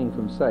the thing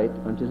from sight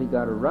until he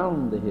got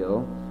around the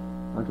hill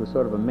onto a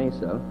sort of a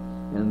mesa,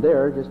 and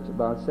there, just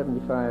about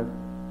 75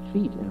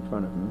 feet in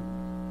front of him,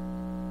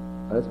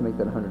 let's make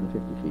that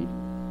 150 feet,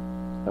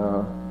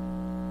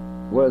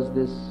 was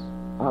this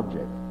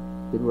object.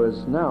 It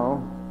was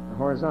now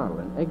horizontal,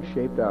 an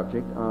egg-shaped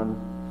object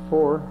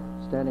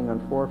standing on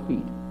 4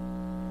 feet,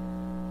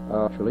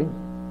 actually,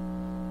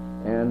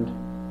 and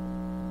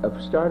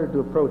started to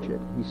approach it.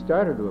 He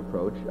started to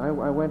approach. I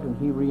went and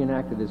he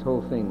reenacted this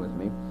whole thing with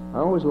me. I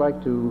always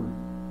like to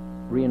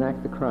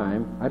reenact the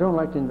crime. I don't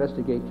like to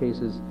investigate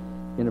cases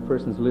in a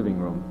person's living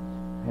room,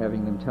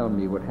 having them tell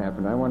me what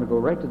happened. I want to go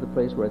right to the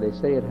place where they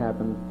say it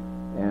happened,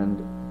 and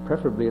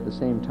preferably at the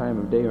same time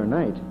of day or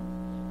night,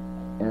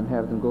 and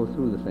have them go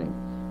through the thing.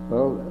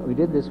 Well, we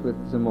did this with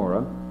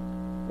Zamora,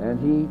 and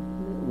he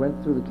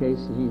went through the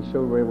case. He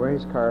showed where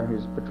his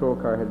patrol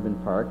car had been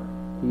parked.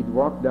 He'd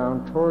walked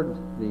down toward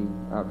the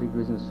object. It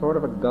was in sort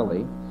of a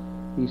gully.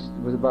 He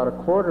was about a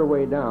quarter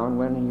way down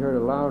when he heard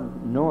a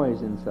loud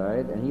noise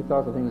inside, and he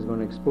thought the thing was going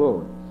to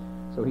explode.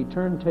 So he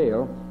turned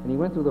tail, and he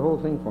went through the whole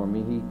thing for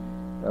me. He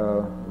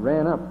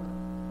ran up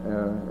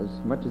as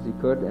much as he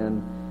could,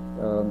 and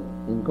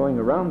in going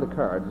around the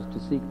car just to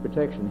seek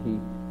protection, he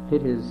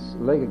hit his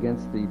leg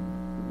against the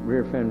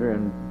rear fender,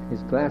 and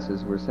his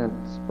glasses were sent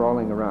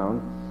sprawling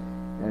around,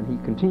 and he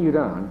continued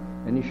on,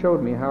 and he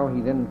showed me how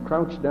he then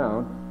crouched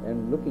down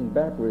and looking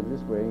backward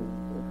this way,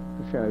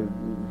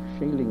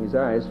 shielding his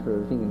eyes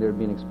for thinking there had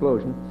been an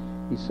explosion.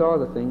 He saw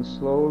the thing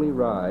slowly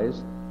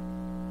rise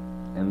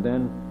and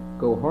then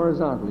go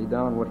horizontally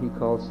down what he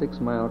called 6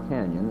 Mile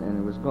Canyon, and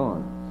it was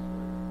gone.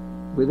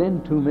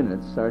 Within 2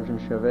 minutes, Sergeant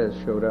Chavez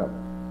showed up,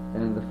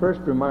 and the first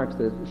remarks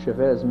that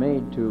Chavez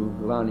made to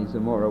Lonnie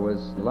Zamora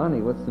was,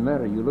 "Lonnie, what's the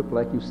matter? You look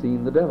like you've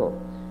seen the devil."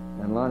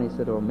 And Lonnie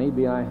said, "Oh,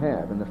 maybe I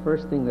have." And the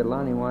first thing that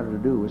Lonnie wanted to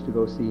do was to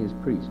go see his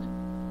priest.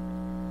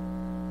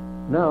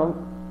 Now,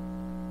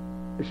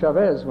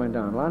 Chavez went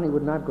down. Lonnie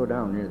would not go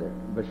down near there,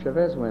 but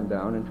Chavez went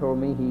down and told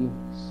me he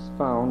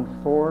found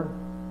 4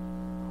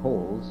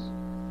 holes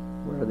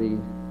where the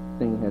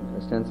thing had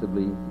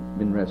ostensibly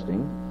been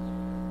resting.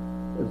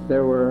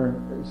 There were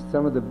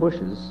some of the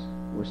bushes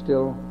were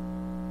still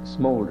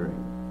smoldering,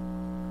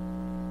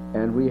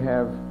 and we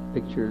have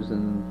pictures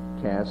and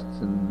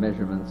casts and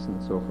measurements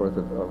and so forth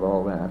of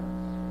all that.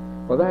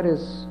 Well, that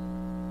is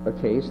a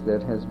case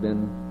that has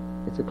been,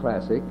 it's a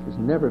classic, has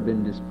never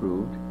been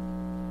disproved,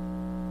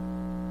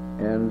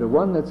 and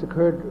one that's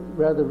occurred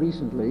rather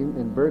recently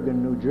in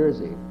Bergen, New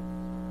Jersey.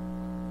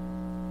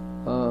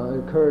 It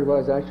occurred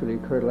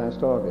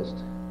last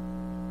August.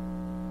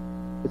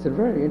 It's a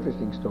very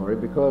interesting story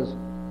because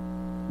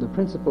the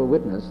principal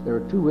witness, there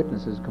are 2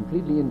 witnesses,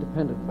 completely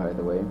independent, by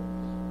the way.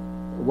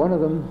 One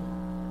of them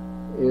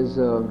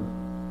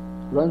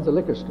runs a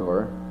liquor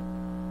store.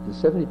 The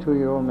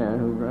 72-year-old man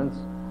who runs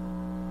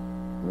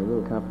a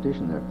little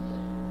competition there,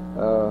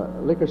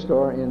 liquor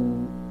store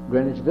in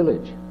Greenwich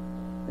Village,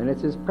 and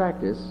it's his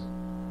practice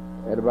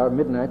at about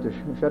midnight to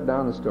shut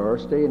down the store,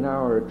 stay an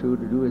hour or two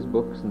to do his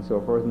books and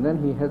so forth, and then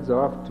he heads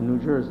off to New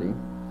Jersey,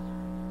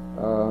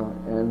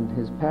 and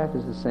his path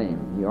is the same.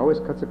 He always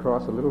cuts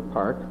across a little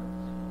park,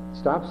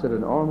 stops at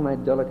an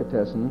all-night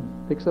delicatessen,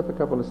 picks up a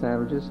couple of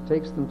sandwiches,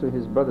 takes them to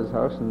his brother's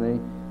house, and they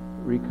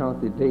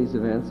recount the day's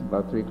events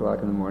about 3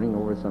 o'clock in the morning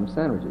over some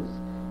sandwiches.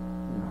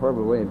 A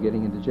horrible way of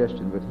getting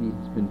indigestion, but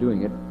he's been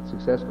doing it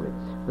successfully.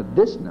 But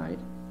this night,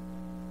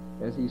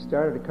 as he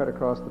started to cut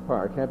across the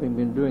park, having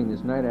been doing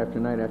this night after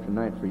night after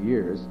night for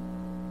years,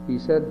 he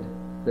said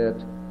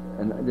that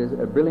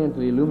a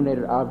brilliantly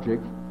illuminated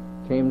object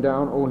came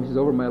down, he says,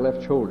 over my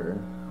left shoulder,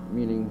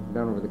 meaning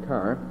down over the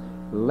car,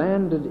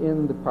 landed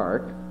in the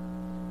park,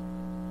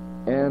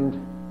 and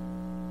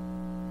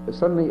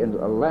suddenly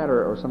a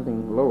ladder or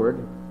something lowered,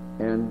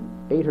 and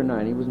 8 or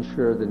 9, he wasn't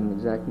sure the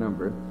exact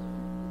number,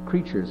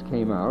 creatures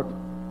came out,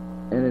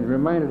 and it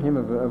reminded him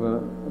of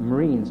a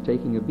Marines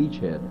taking a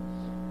beachhead.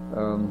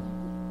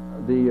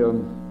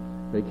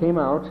 They came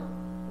out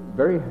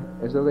very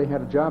as though they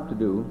had a job to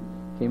do,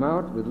 came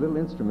out with little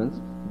instruments,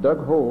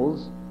 dug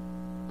holes,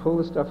 pulled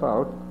the stuff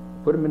out,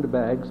 put them into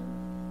bags,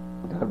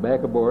 got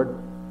back aboard,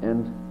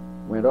 and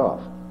went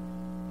off.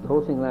 The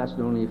whole thing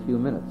lasted only a few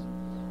minutes.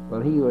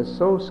 Well, he was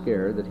so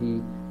scared that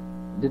he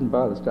didn't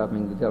bother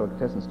stopping at the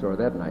delicatessen store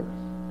that night.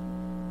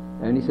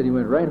 And he said he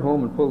went right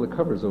home and pulled the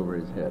covers over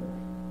his head.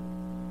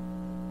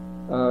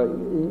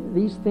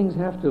 These things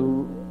have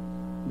to...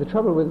 The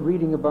trouble with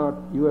reading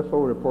about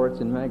UFO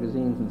reports in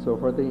magazines and so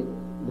forth, the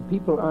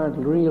people aren't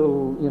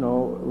real,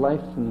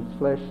 life and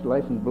flesh,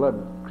 life and blood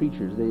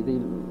creatures.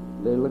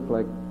 They look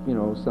like,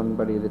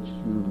 somebody that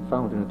you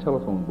found in a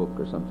telephone book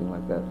or something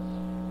like that.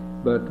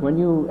 But when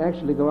you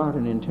actually go out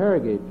and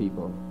interrogate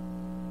people,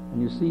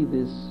 and you see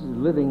this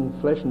living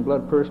flesh and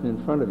blood person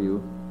in front of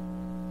you,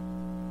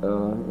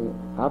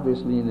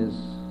 obviously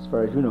as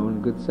far as you know,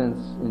 in good sense,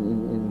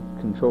 in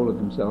control of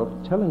himself,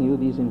 telling you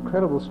these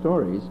incredible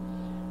stories,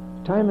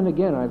 time and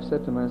again I've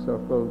said to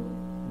myself, well,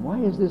 why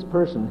is this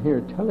person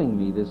here telling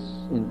me this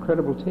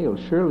incredible tale?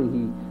 Surely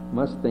he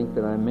must think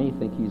that I may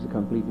think he's a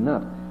complete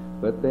nut.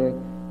 But they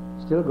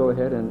still go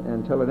ahead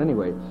and tell it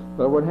anyway.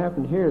 But what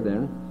happened here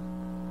then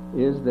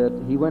is that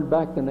he went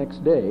back the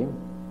next day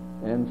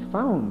and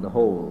found the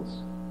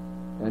holes.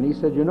 And he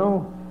said, it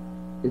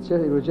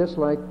was just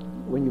like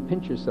when you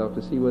pinch yourself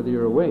to see whether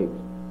you're awake.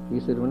 He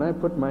said, when I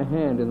put my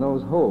hand in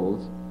those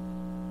holes,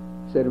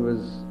 he said it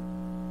was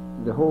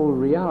the whole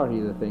reality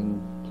of the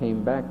thing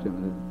came back to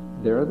him.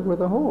 There were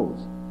the holes.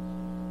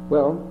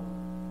 Well,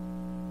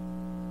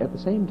 at the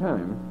same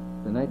time,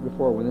 the night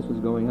before when this was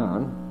going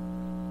on,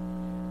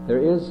 there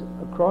is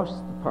across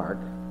the park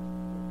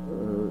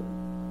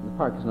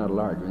is not a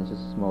large one, it's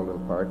just a small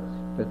little park,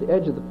 but at the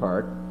edge of the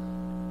park,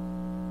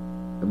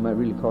 I might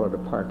really call it a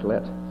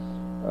parklet,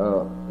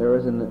 there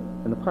is an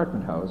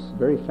apartment house,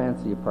 very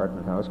fancy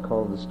apartment house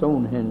called the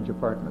Stonehenge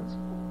Apartments.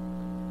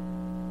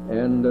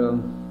 And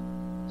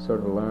sort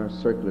of a large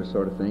circular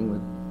sort of thing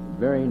with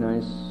very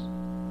nice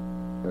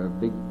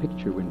big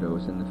picture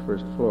windows in the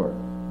first floor.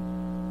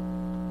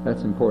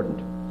 That's important.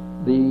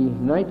 The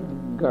night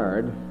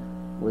guard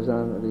was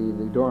on,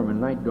 the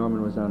night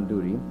doorman was on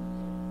duty,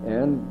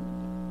 and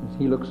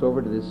he looks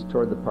over to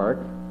toward the park,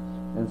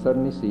 and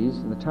suddenly sees,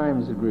 and the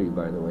times agree,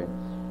 by the way,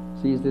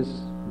 sees this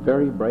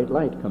very bright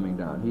light coming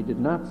down. He did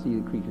not see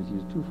the creatures. He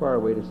was too far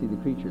away to see the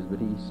creatures, but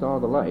he saw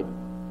the light.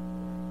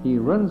 He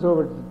runs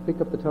over to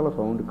pick up the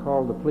telephone to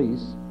call the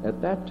police.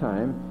 At that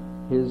time,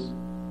 his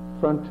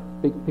front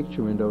big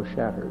picture window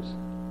shatters.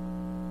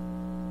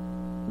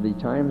 The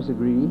times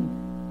agree.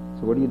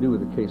 So what do you do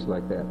with a case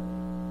like that?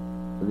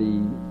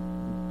 The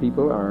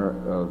people are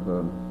of...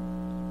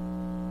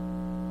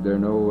 there are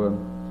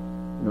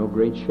no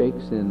great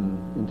shakes in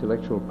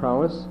intellectual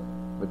prowess,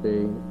 but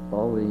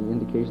all the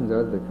indications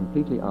are that they're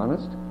completely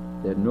honest.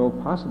 They had no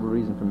possible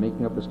reason for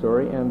making up a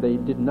story, and they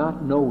did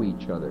not know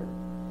each other.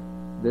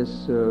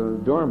 This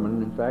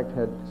doorman, in fact,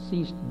 had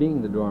ceased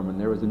being the doorman.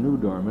 There was a new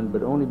doorman,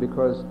 but only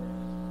because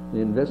the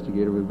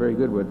investigator was very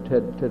good with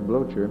Ted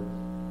Blocher,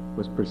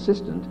 was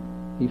persistent.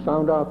 He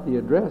found out the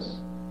address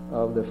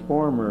of the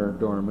former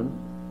doorman,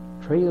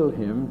 trailed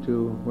him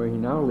to where he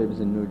now lives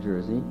in New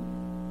Jersey,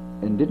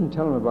 and didn't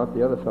tell him about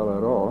the other fellow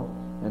at all,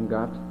 and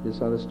got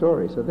this other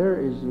story. So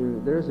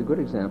there's a good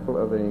example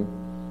of a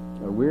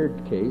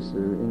weird case,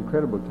 an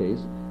incredible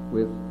case,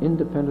 with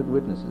independent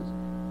witnesses.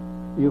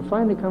 You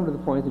finally come to the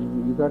point that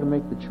you've got to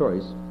make the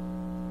choice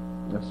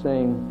of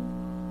saying,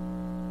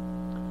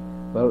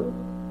 well,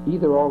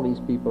 either all these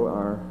people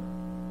are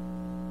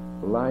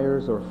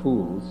liars or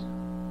fools,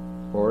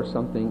 or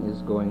something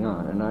is going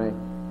on. And I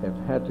have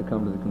had to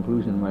come to the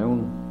conclusion in my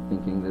own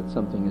thinking that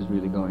something is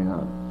really going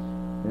on.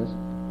 Yes?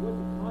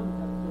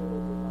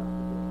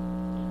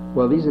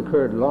 Well, these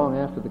occurred long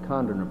after the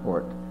Condon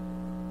report.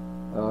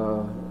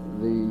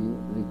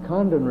 The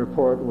Condon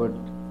report would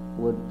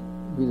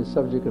be the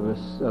subject of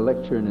a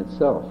lecture in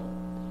itself.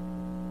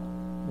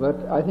 But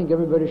I think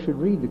everybody should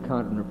read the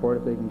Condon report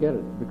if they can get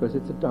it, because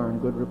it's a darn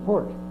good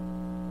report.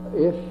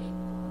 If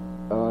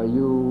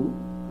you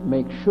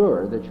make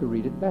sure that you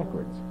read it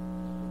backwards.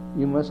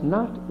 you must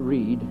not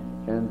read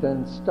and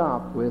then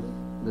stop with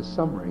the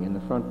summary in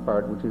the front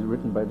part, which is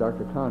written by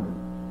Dr. Condon.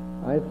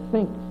 I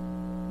think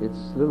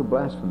it's a little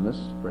blasphemous,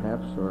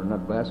 perhaps, or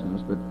not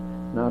blasphemous, but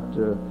not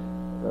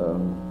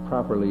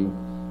properly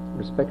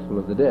respectful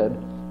of the dead,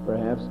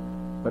 perhaps,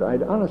 but I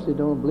honestly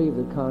don't believe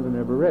that Condon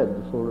ever read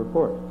the full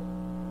report.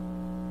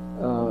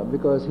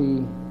 Because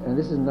he, and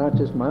this is not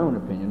just my own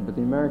opinion, but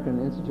the American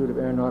Institute of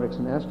Aeronautics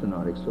and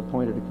Astronautics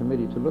appointed a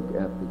committee to look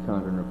at the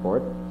Condon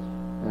report,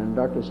 and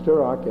Dr.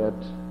 Sturrock at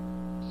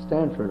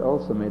Stanford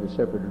also made a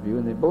separate review,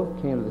 and they both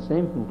came to the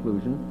same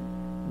conclusion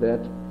that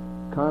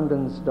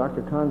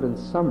Dr.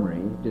 Condon's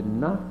summary did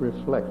not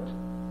reflect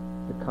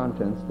the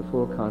contents, the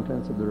full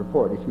contents of the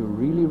report. If you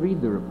really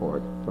read the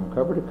report from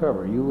cover to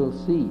cover, you will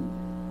see,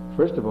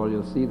 first of all,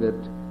 you'll see that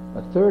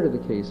a third of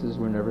the cases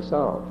were never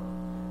solved.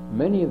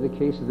 Many of the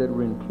cases that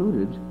were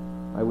included,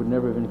 I would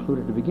never have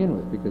included to begin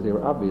with, because they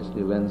were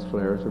obviously lens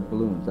flares or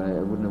balloons. I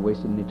wouldn't have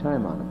wasted any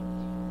time on it.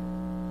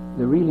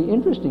 The really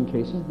interesting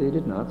cases, they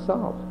did not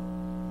solve.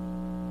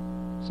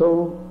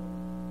 So,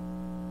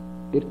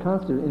 it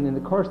constitutes, in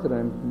the course that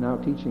I'm now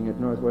teaching at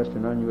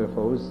Northwestern on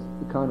UFOs,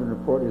 the Condon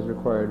report is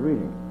required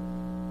reading.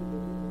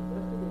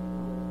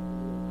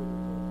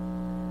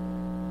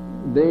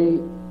 They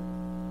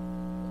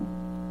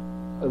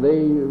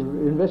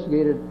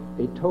investigated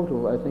a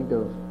total, I think,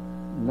 of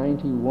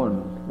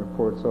 91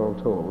 reports all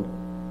told.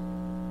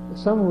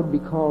 Some would be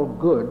called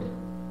good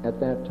at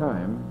that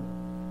time.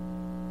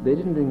 They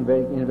didn't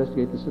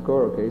investigate the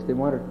Socorro case. They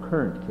wanted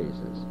current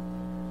cases.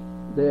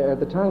 At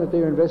the time that they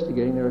were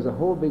investigating, there was a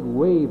whole big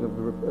wave of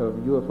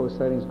UFO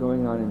sightings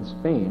going on in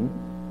Spain,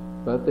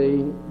 but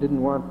they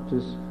didn't want to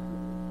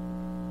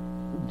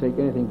take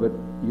anything but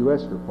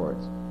U.S.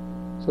 reports.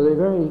 So they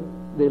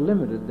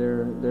limited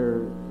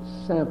their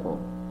sample.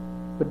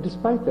 But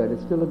despite that,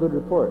 it's still a good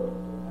report.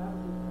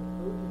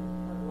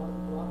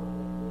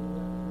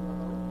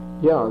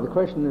 Yeah, the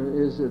question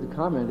is, the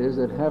comment is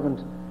that hasn't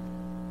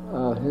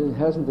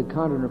the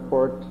Condon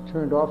report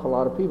turned off a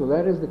lot of people?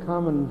 That is the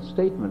common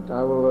statement.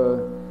 I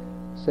will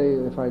say,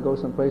 if I go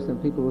someplace, then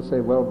people will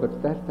say, well,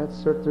 but that's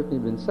certainly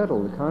been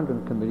settled. The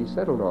Condon committee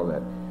settled all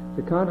that.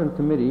 The Condon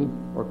committee,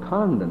 or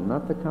Condon,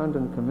 not the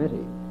Condon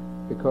committee,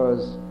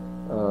 because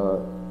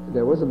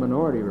there was a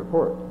minority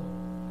report,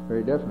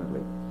 very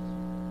definitely.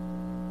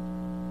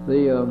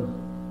 The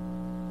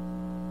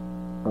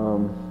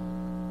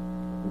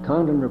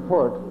Condon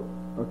report,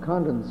 or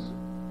Condon's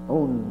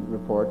own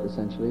report,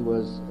 essentially,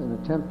 was an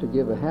attempt to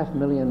give a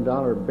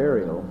 $500,000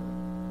 burial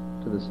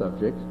to the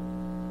subject,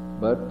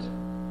 but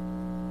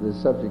the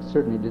subject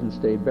certainly didn't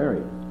stay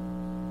buried.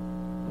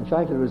 In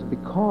fact, it was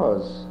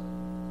because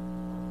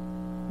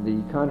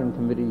the Condon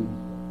committee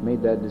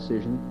made that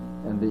decision,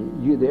 and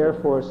the Air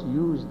Force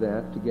used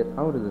that to get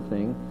out of the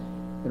thing.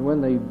 And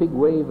when the big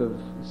wave of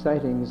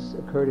sightings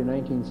occurred in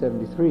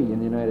 1973 in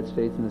the United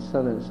States, in the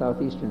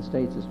southeastern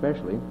states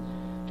especially,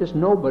 just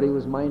nobody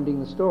was minding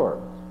the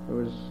store. There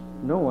was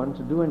no one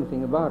to do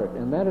anything about it.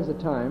 And that is the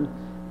time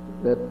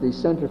that the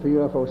Center for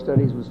UFO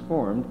Studies was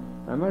formed.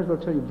 I might as well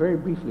tell you very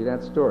briefly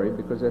that story,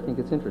 because I think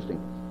it's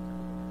interesting.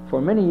 For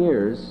many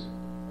years,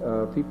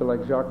 people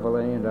like Jacques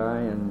Vallée and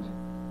I and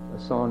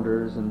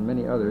Saunders and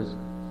many others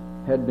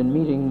had been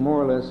meeting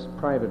more or less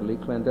privately,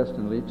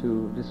 clandestinely,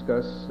 to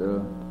discuss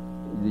the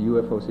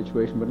UFO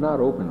situation, but not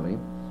openly.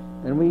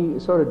 And we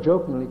sort of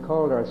jokingly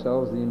called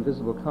ourselves the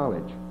Invisible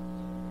College.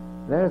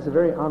 That is a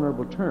very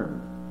honorable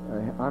term,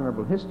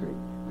 honorable history,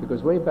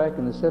 because way back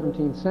in the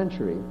 17th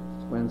century,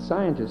 when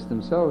scientists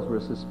themselves were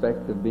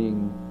suspected of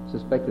being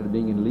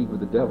in league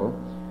with the devil,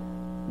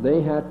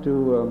 they had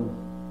to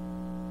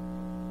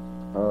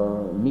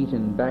meet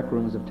in back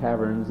rooms of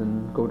taverns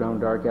and go down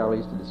dark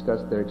alleys to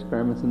discuss their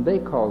experiments, and they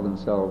called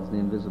themselves the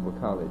Invisible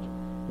College.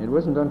 And it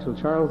wasn't until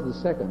Charles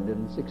II,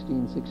 in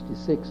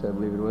 1666, I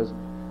believe it was,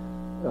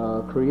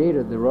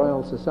 created the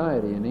Royal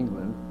Society in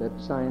England, that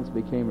science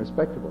became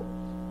respectable.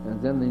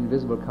 And then the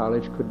Invisible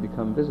College could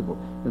become visible.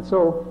 And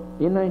so,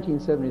 in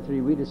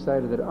 1973, we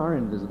decided that our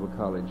Invisible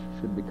College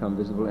should become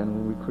visible,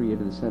 and we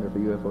created the Center for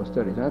UFO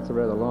Studies. Now, that's a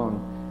rather long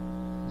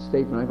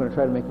statement. I'm going to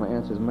try to make my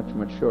answers much,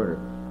 much shorter.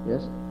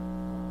 Yes?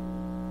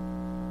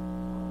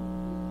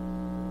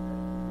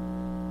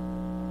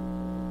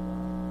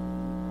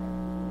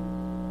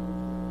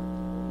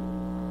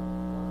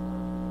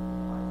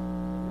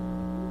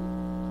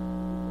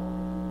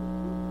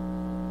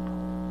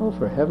 Oh,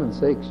 for heaven's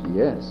sakes,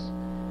 yes.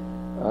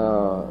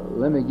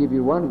 Let me give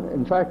you one.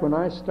 In fact, when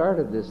I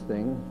started this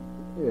thing,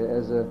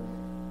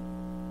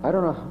 I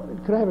don't know,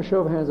 could I have a show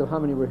of hands of how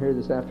many were here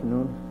this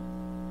afternoon?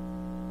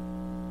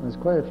 There's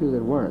quite a few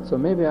that weren't. So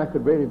maybe I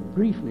could very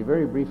briefly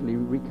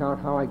recount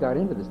how I got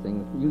into this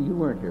thing. You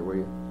weren't here, were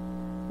you?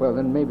 Well,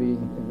 then maybe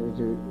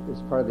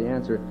it's part of the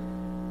answer.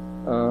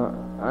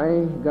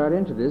 I got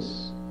into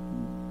this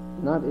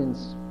not in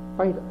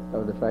spite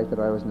of the fact that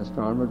I was an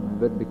astronomer,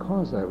 but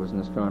because I was an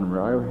astronomer.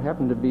 I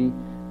happened to be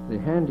the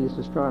handiest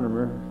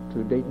astronomer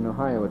to Dayton,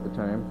 Ohio at the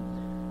time,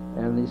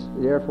 and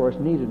the Air Force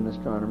needed an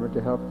astronomer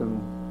to help them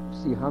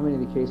see how many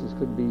of the cases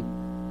could be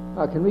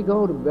Can we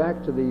go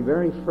back to the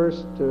very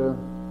first,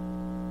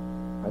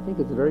 I think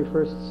it's the very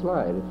first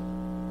slide,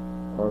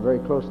 or very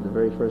close to the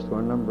very first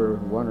one, number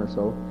 1 or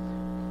so.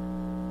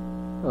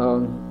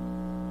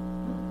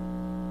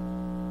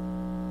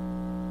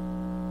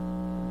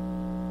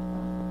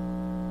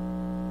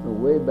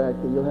 Way back,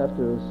 you'll have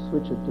to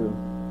switch it to.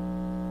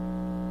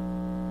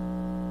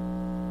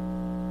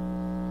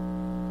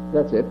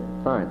 That's it,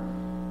 fine.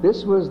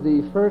 This was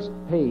the first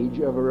page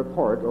of a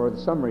report, or the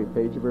summary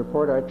page of a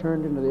report I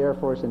turned into the Air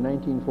Force in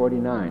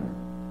 1949.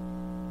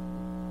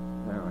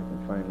 Now I can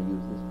finally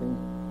use this thing.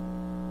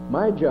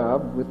 My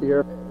job with the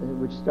Air Force,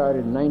 which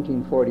started in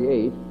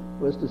 1948,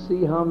 was to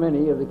see how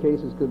many of the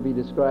cases could be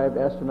described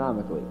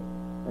astronomically.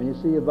 And you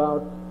see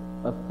about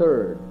a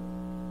third,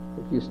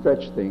 if you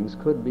stretch things,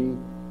 could be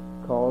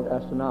called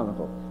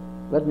astronomical.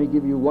 Let me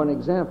give you one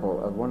example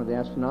of one of the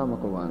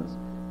astronomical ones.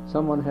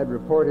 Someone had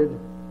reported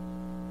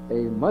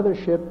a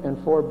mothership and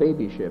 4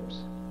 baby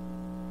ships.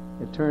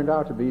 It turned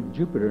out to be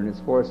Jupiter and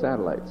its 4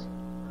 satellites.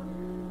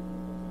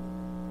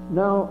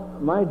 Now,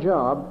 my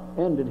job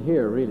ended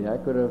here, really. I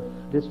could have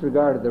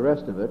disregarded the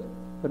rest of it,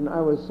 but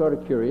I was sort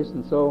of curious,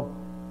 and so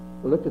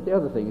looked at the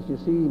other things. You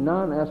see,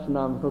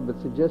 non-astronomical, but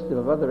suggestive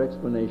of other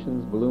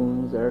explanations: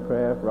 balloons,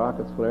 aircraft,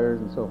 rockets,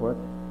 flares, and so forth.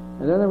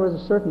 And then there was a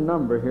certain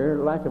number here.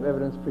 Lack of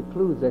evidence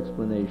precludes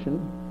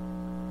explanation.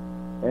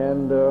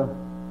 And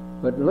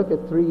but look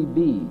at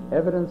 3B.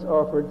 Evidence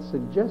offered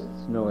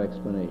suggests no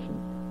explanation.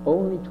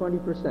 Only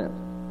 20%,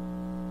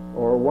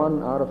 or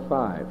 1 out of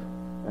 5.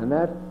 And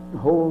that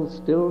holds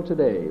still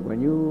today. When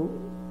you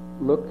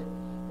look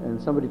and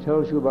somebody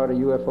tells you about a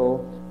UFO,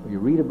 or you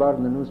read about it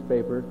in the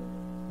newspaper,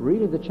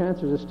 really the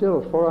chances are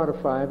still 4 out of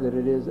 5 that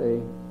it is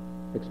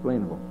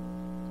explainable.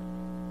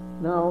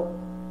 Now,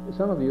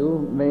 some of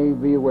you may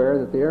be aware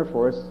that the Air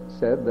Force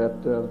said that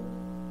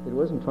it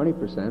wasn't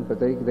 20%, but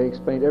they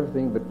explained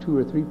everything but 2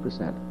 or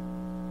 3%.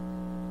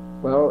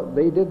 Well,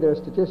 they did their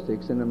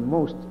statistics in a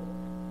most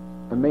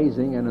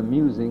amazing and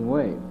amusing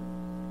way.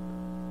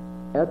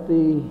 They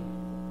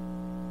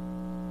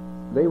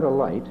would have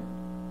light.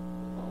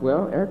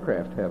 Well,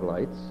 aircraft have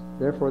lights,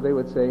 therefore they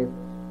would say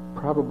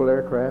probable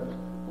aircraft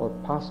or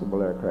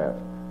possible aircraft,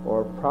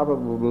 or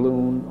probable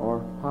balloon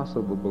or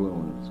possible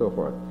balloon, so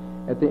forth.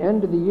 At the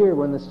end of the year,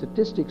 when the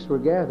statistics were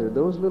gathered,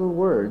 those little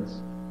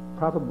words,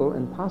 probable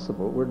and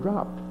possible, were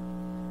dropped.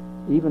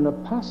 Even a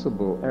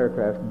possible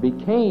aircraft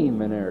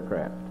became an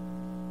aircraft.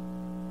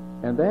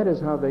 And that is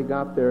how they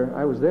got there.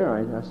 I was there,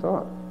 I saw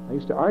it. I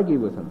used to argue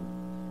with them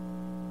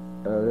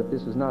that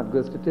this was not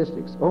good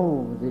statistics.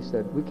 Oh, they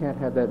said, we can't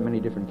have that many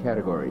different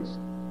categories.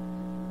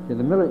 In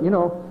the middle, you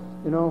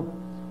know,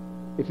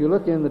 if you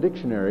look in the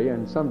dictionary,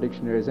 and some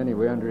dictionaries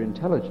anyway, under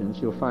intelligence,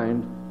 you'll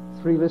find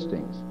 3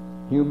 listings: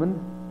 human,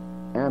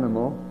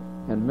 animal,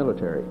 and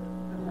military.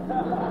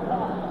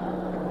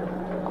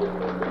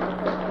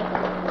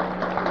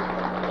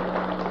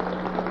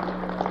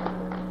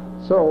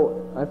 So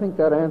I think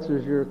that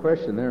answers your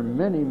question. There are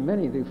many,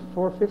 the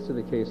 4/5 of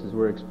the cases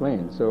were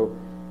explained. So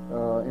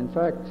in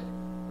fact,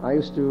 I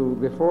used to,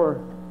 before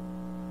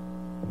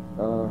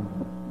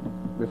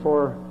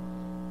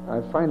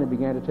I finally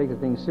began to take the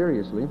thing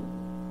seriously,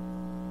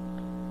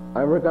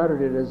 I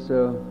regarded it as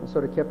I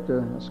sort of kept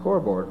a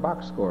scoreboard,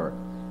 box score.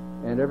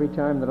 And every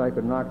time that I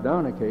could knock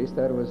down a case,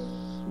 that was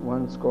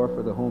 1 score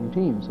for the home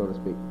team, so to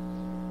speak.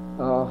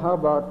 How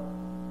about,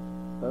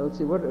 let's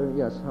see,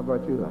 yes, how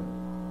about you then?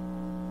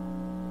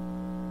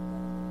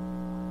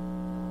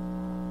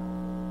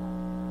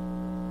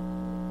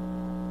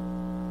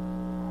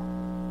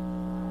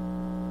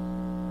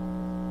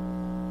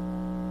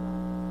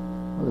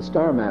 Well, the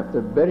star map,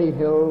 the Betty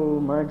Hill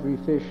Marjorie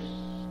Fish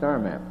star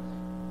map.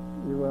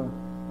 You want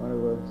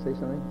to say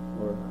something?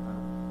 Or?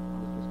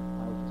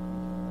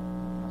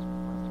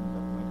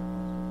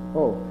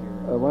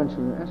 Why don't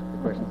you ask the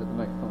questions at the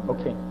microphone?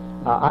 Okay.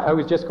 I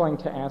was just going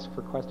to ask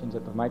for questions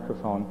at the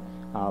microphone.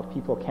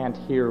 People can't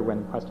hear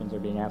when questions are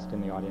being asked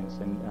in the audience,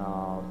 and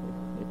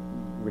it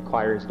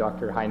requires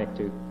Dr. Hynek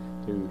to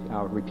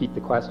repeat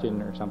the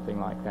question or something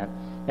like that.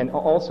 And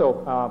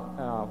also,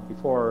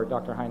 before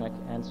Dr. Hynek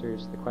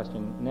answers the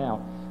question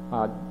now,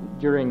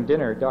 during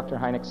dinner, Dr.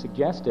 Hynek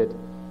suggested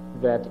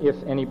that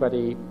if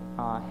anybody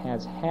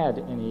has had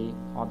any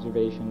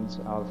observations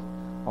of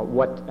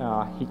what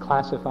he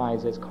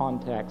classifies as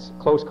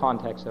close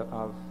contacts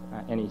of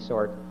any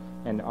sort,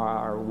 and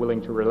are willing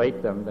to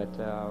relate them, that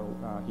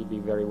he'd be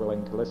very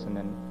willing to listen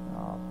and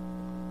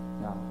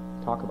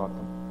talk about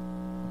them.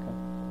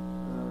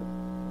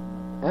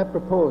 Okay.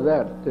 Apropos of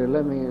that,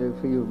 let me,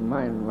 if you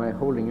mind my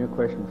holding your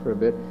question for a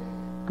bit,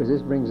 because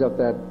this brings up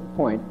that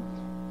point.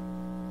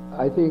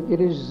 I think it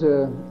is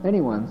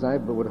anyone's, I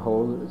would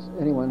hold,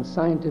 anyone's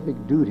scientific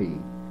duty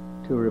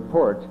to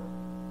report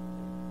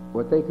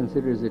what they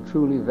consider is a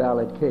truly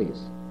valid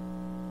case.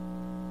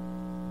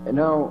 And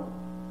now,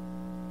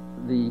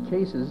 the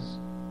cases,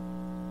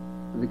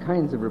 the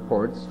kinds of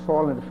reports,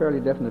 fall into fairly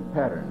definite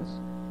patterns.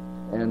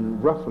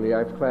 And roughly,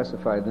 I've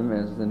classified them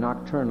as the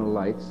nocturnal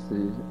lights,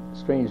 the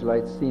strange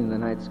lights seen in the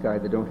night sky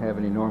that don't have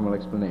any normal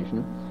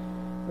explanation.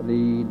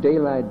 the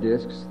daylight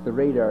discs, the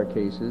radar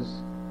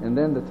cases, and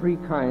then the three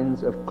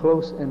kinds of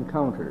close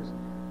encounters.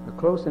 A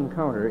close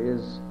encounter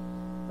is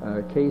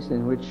a case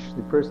in which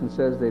the person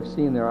says they've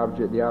seen the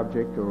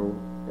object or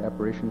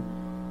apparition,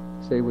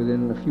 say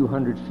within a few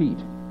hundred feet,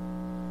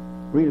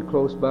 real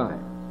close by.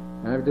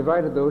 And I've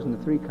divided those into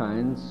three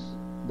kinds: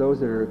 those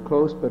that are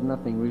close but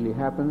nothing really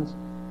happens,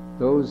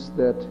 those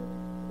that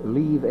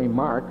leave a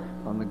mark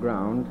on the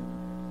ground,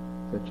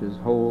 such as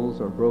holes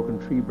or broken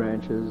tree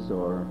branches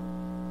or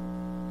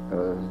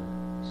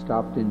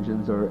stopped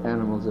engines or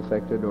animals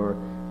affected or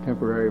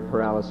temporary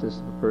paralysis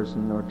of a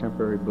person or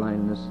temporary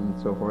blindness and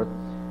so forth.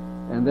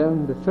 And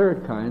then the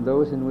third kind,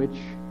 those in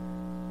which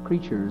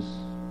creatures,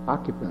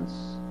 occupants,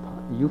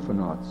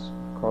 euphonauts,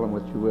 call them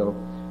what you will,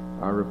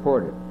 are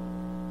reported.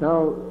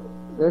 Now,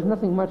 there's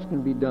nothing much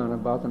can be done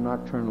about the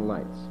nocturnal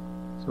lights.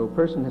 So a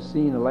person has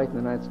seen a light in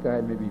the night sky.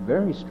 It may be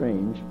very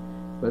strange,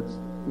 but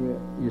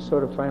you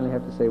sort of finally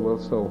have to say, well,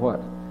 so what?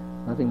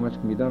 Nothing much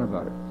can be done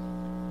about it.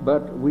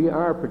 But we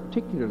are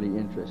particularly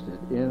interested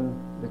in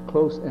the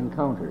close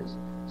encounters.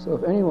 So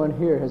if anyone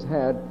here has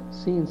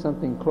seen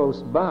something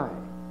close by,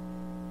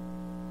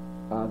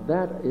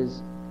 that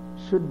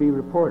should be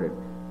reported.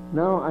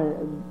 Now,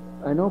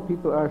 I know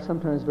people are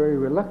sometimes very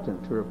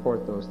reluctant to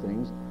report those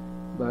things,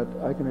 but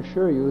I can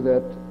assure you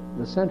that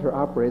the center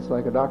operates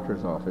like a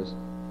doctor's office.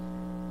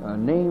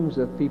 Names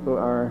of people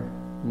are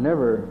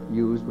never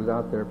used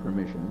without their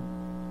permission,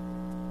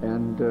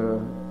 and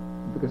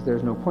because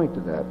there's no point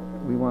to that.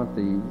 We want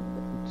the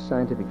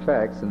scientific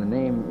facts, and the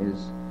name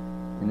is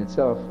in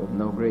itself of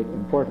no great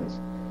importance.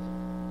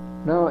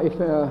 Now, if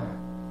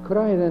could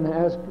I then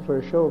ask for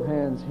a show of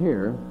hands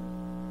here?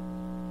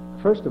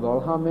 First of all,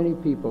 how many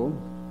people,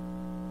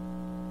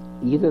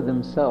 either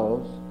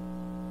themselves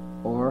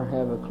or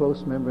have a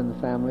close member in the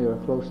family or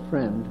a close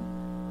friend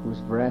whose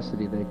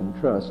veracity they can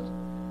trust,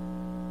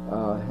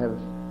 have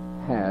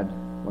had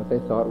what they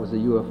thought was a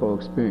UFO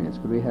experience?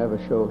 Could we have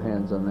a show of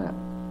hands on that?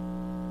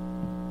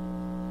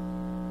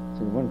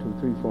 1, 2,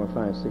 3, 4,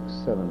 5, 6,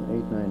 7,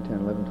 8, 9,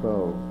 10, 11,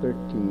 12,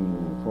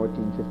 13,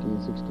 14, 15,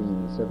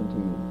 16, 17,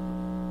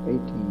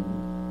 18,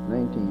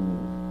 19,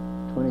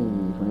 20,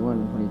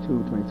 21,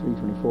 22, 23,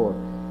 24.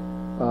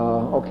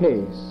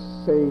 Okay,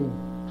 say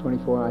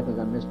 24. I think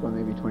I missed one,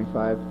 maybe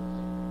 25.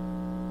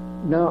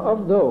 Now,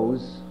 of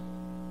those,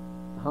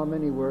 how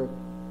many were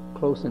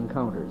close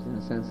encounters, in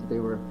the sense that they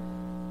were,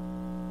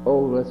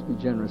 let's be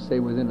generous, say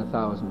within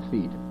 1,000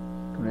 feet?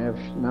 Can I have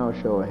now a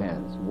show of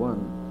hands?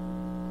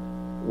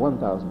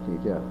 1,000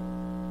 feet, yeah.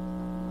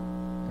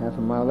 Half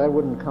a mile, that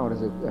wouldn't count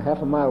as a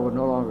half a mile would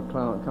no longer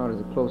count as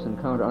a close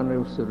encounter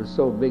unless it was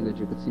so big that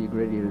you could see a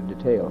great deal of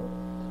detail.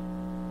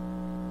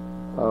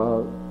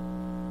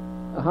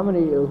 How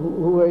many,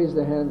 who raised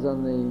their hands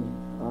on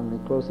the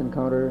close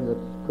encounter that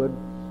could?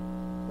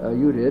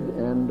 You did,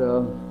 and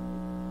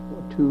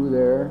 2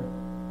 there,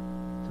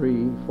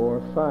 3,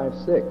 4, 5,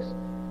 6.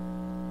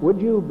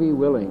 Would you be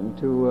willing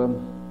to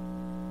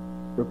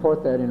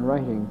report that in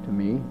writing to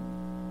me?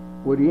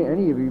 Would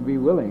any of you be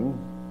willing,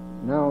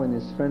 now in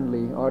this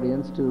friendly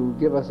audience, to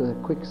give us a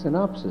quick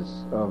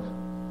synopsis of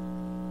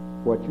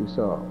what you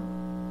saw?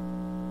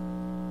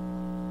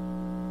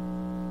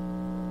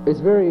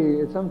 It's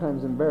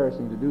sometimes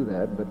embarrassing to do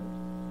that, but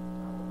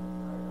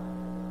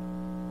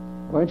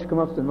why don't you come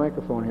up to the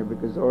microphone here,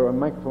 or a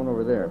microphone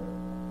over there?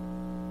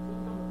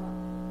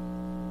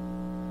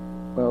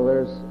 Well,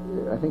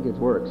 I think it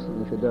works,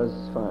 and if it does,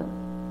 it's fine.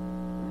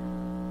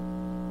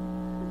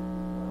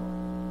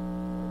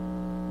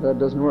 That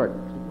doesn't work.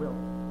 It will.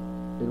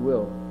 It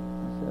will.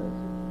 It says.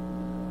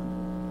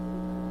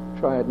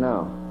 Try it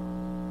now.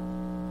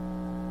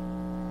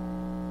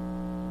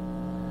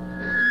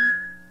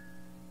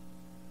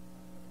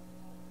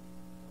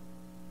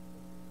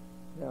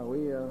 Yeah,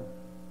 we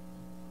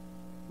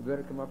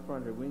better come up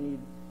front here. We need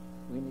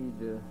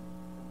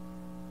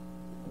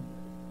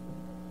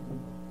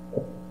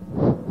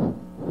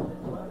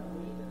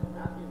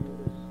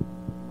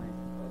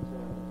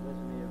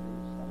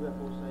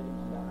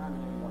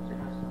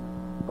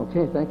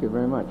Okay, thank you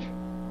very much.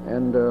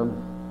 And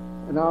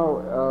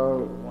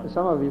now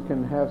some of you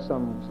can have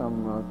some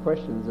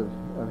questions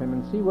of him,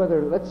 and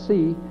let's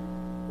see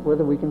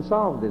whether we can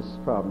solve this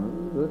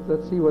problem.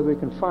 Let's see whether we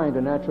can find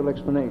a natural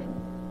explanation.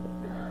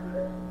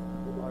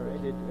 All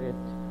right, it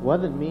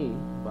wasn't me,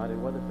 but it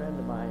was a friend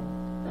of mine.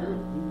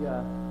 He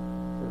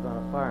was on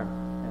a farm,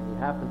 and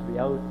he happened to be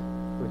out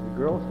with his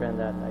girlfriend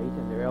that night,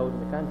 and they're out in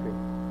the country.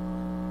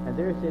 And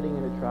they're sitting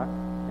in a truck,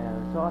 and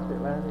a saucer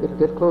landed.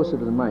 Get closer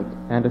to the mic.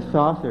 And a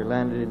saucer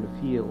landed in the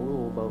field,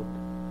 about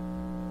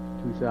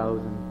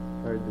 2,000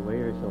 yards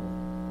away or so.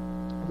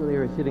 So they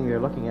were sitting there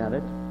looking at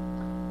it,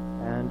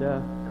 and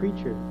a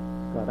creature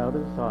got out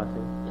of the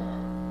saucer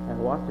and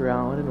walked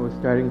around and was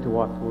starting to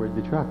walk towards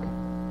the truck.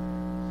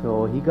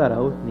 So he got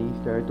out and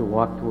he started to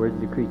walk towards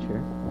the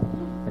creature,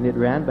 and it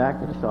ran back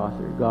to the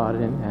saucer, got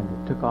in, and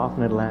it took off,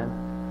 and it landed.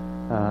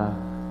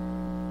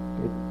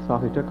 The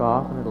saucer took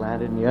off and it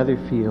landed in the other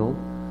field,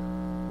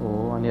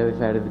 on the other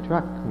side of the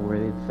truck, where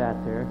they'd sat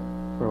there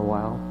for a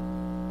while.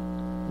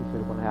 He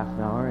said about half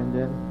an hour, and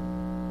then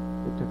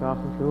it took off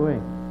and flew away.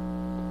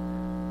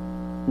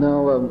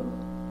 Now,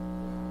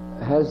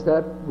 was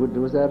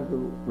that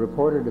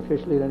reported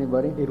officially to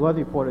anybody? It was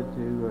reported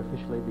to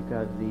officially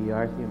because the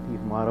RCMP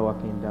from Ottawa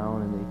came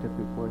down and they took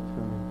reports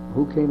from him.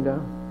 Who came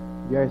down?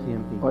 The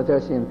RCMP. Oh, the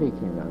RCMP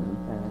came down.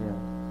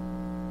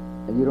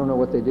 Yeah. And you don't know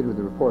what they did with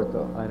the report,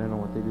 though? I don't know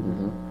what they did.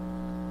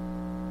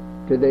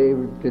 Did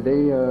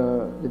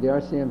the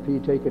RCMP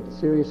take it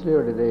seriously,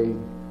 or did they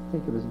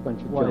think it was a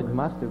bunch of Well, junk? it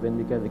must have been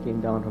because they came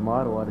down from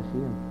Ottawa to see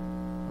him.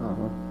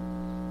 Uh-huh.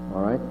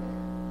 All right.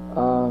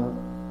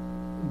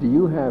 Do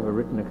you have a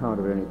written account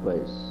of any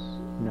place?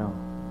 No.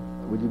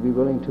 Would you be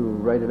willing to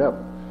write it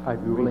up?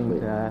 I'd be willing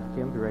briefly? to ask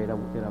him to write it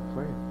up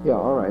for you. Yeah,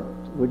 all right.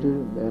 Would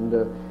you? And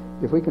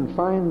if we can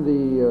find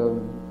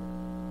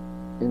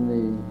in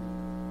the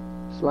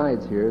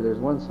slides here, there's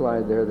one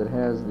slide there that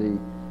has the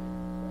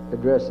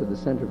address of the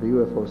Center for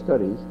UFO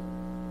Studies.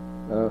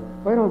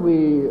 Why don't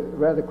we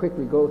rather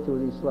quickly go through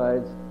these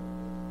slides?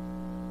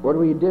 What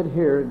we did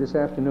here this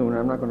afternoon,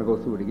 I'm not going to go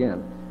through it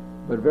again,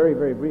 but very,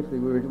 very briefly,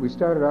 we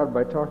started out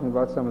by talking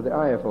about some of the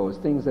IFOs,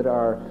 things that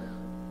are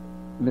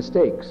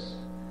mistakes,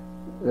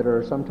 that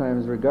are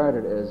sometimes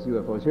regarded as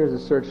UFOs. Here's a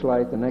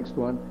searchlight, the next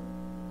one.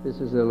 This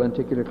is a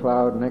lenticular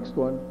cloud, next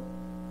one.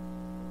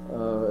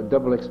 A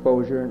double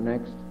exposure,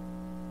 next.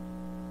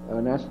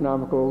 An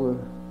astronomical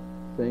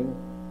thing,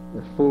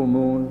 the full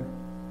moon,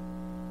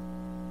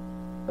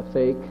 a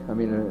fake,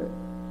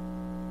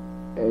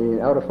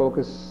 a out of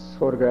focus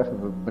photograph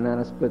of a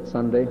banana split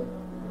sundae.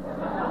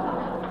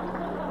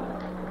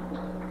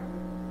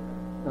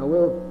 Now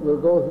we'll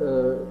go.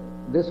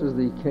 This was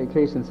the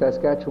case in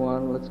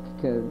Saskatchewan. Let's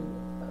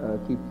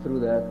keep through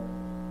that.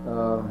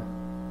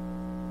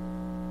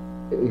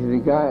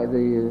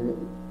 The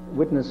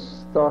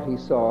witness thought he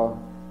saw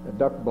a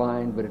duck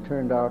blind, but it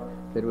turned out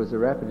that it was a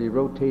rapidly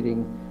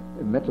rotating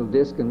metal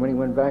disc. And when he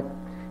went back,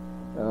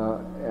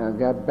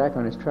 got back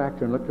on his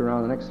tractor and looked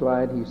around, the next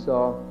slide, he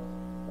saw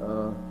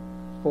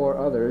 4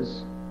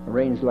 others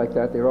arranged like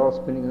that. They were all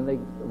spinning, and they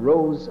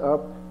rose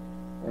up,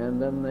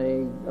 and then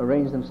they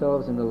arranged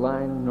themselves in a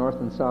line north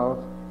and south,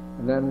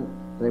 and then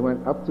they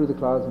went up through the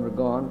clouds and were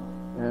gone.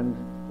 And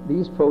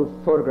these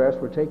photographs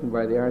were taken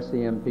by the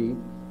RCMP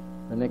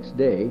the next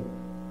day.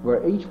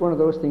 Where each one of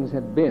those things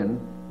had been,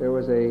 there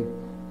was a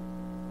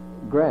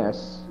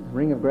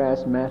ring of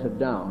grass matted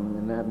down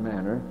in that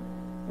manner.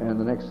 And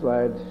the next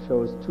slide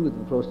shows 2 of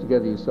them close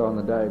together, you saw in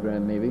the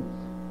diagram maybe.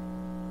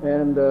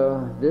 And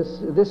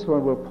this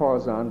one we'll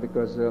pause on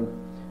because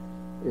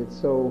it's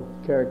so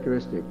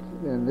characteristic.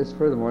 And this,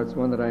 furthermore, it's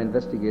one that I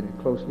investigated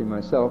closely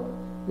myself.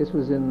 This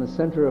was in the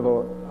center of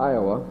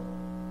Iowa,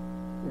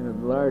 in a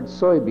large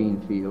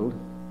soybean field,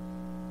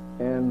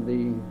 and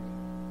the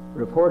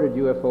reported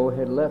UFO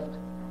had left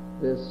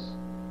this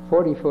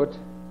 40-foot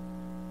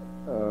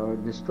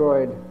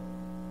destroyed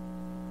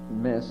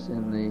mess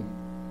in the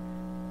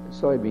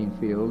soybean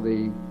field.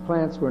 The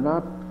plants were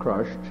not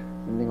crushed,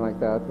 anything like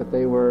that, but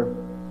they were,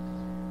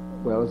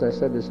 well, as I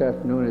said this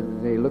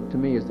afternoon, they looked to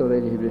me as though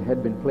they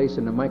had been placed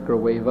in a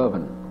microwave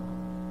oven.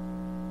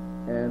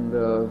 And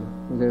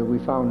we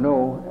found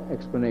no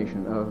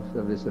explanation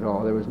of this at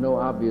all. There was no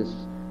obvious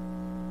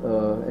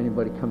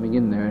anybody coming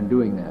in there and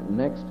doing that.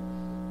 Next,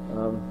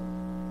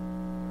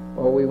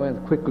 we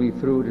went quickly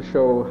through to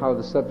show how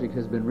the subject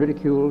has been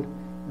ridiculed.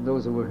 And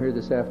those who were here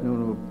this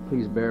afternoon will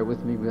please bear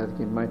with me. We have to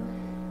keep in mind.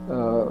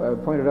 I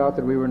pointed out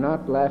that we were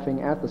not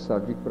laughing at the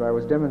subject, but I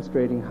was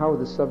demonstrating how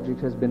the subject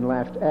has been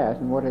laughed at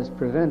and what has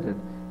prevented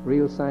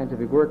real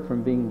scientific work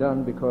from being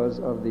done because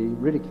of the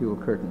ridicule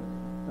curtain.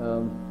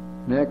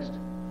 Next.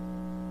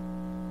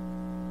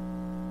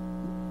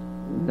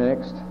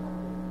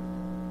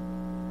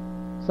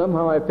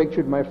 Somehow I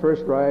pictured my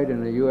first ride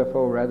in a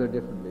UFO rather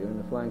differently, in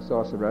a flying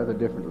saucer rather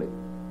differently.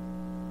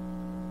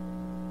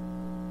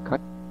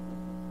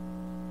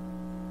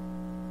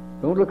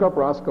 Don't look up,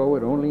 Roscoe,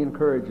 it only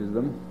encourages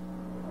them.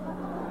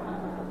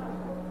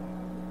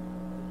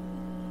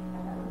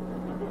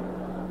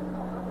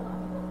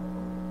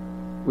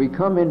 We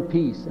come in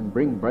peace and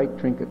bring bright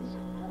trinkets.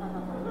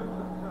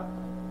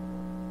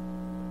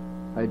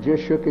 I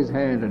just shook his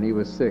hand and he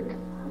was sick.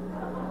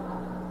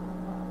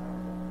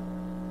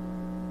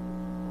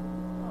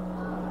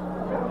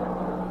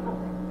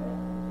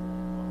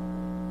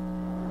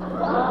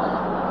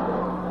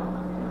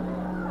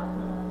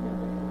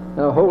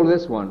 Now hold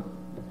this one,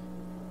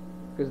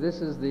 because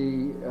this is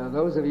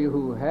those of you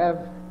who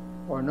have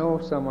or know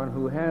someone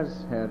who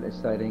has had a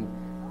sighting,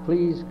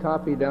 please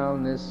copy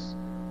down this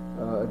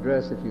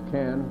address if you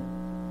can,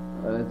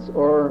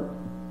 or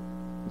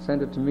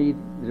send it to me,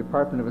 the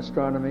Department of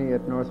Astronomy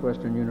at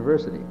Northwestern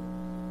University.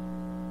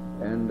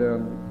 And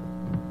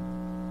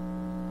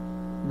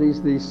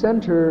the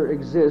center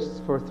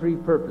exists for 3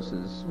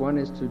 purposes. One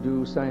is to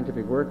do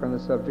scientific work on the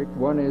subject.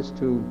 One is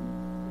to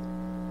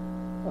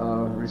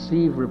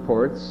receive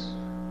reports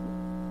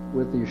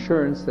with the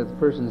assurance that the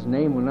person's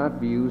name will not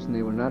be used and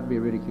they will not be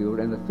ridiculed.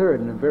 And the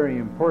third, and a very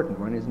important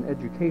one, is an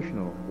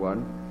educational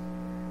one.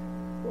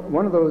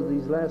 One of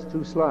these last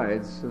 2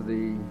 slides of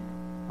the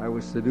I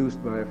was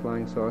seduced by a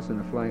flying saucer, and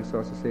a flying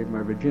saucer saved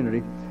my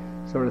virginity,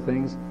 sort of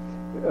things,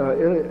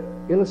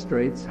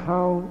 illustrates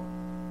how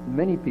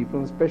many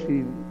people,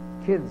 especially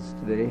kids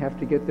today, have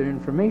to get their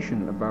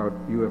information about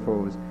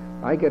UFOs.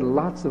 I get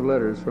lots of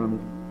letters from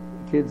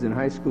kids in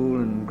high school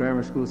and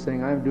grammar school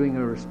saying, I'm doing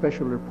a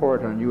special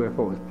report on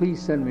UFOs.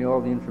 Please send me all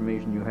the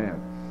information you have.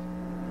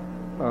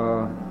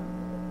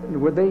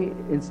 Would they,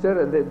 instead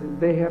of,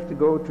 they have to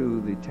go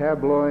to the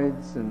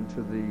tabloids and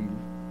to the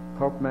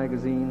pulp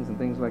magazines and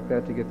things like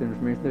that to get the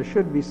information. There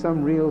should be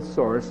some real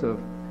source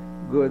of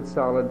good,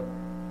 solid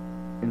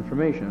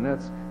information. And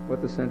that's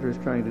what the center is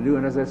trying to do.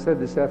 And as I said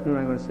this afternoon,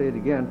 I'm going to say it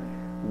again,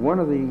 one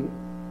of the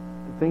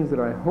things that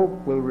I hope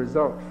will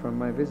result from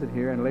my visit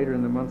here and later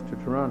in the month to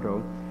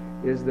Toronto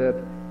is that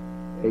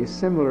a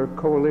similar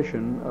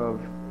coalition of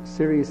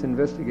serious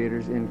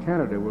investigators in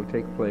Canada will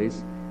take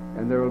place,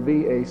 and there will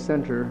be a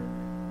center,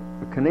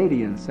 a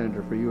Canadian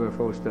Center for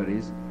UFO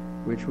Studies,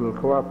 which will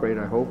cooperate,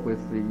 I hope, with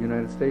the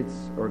United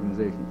States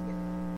organizations.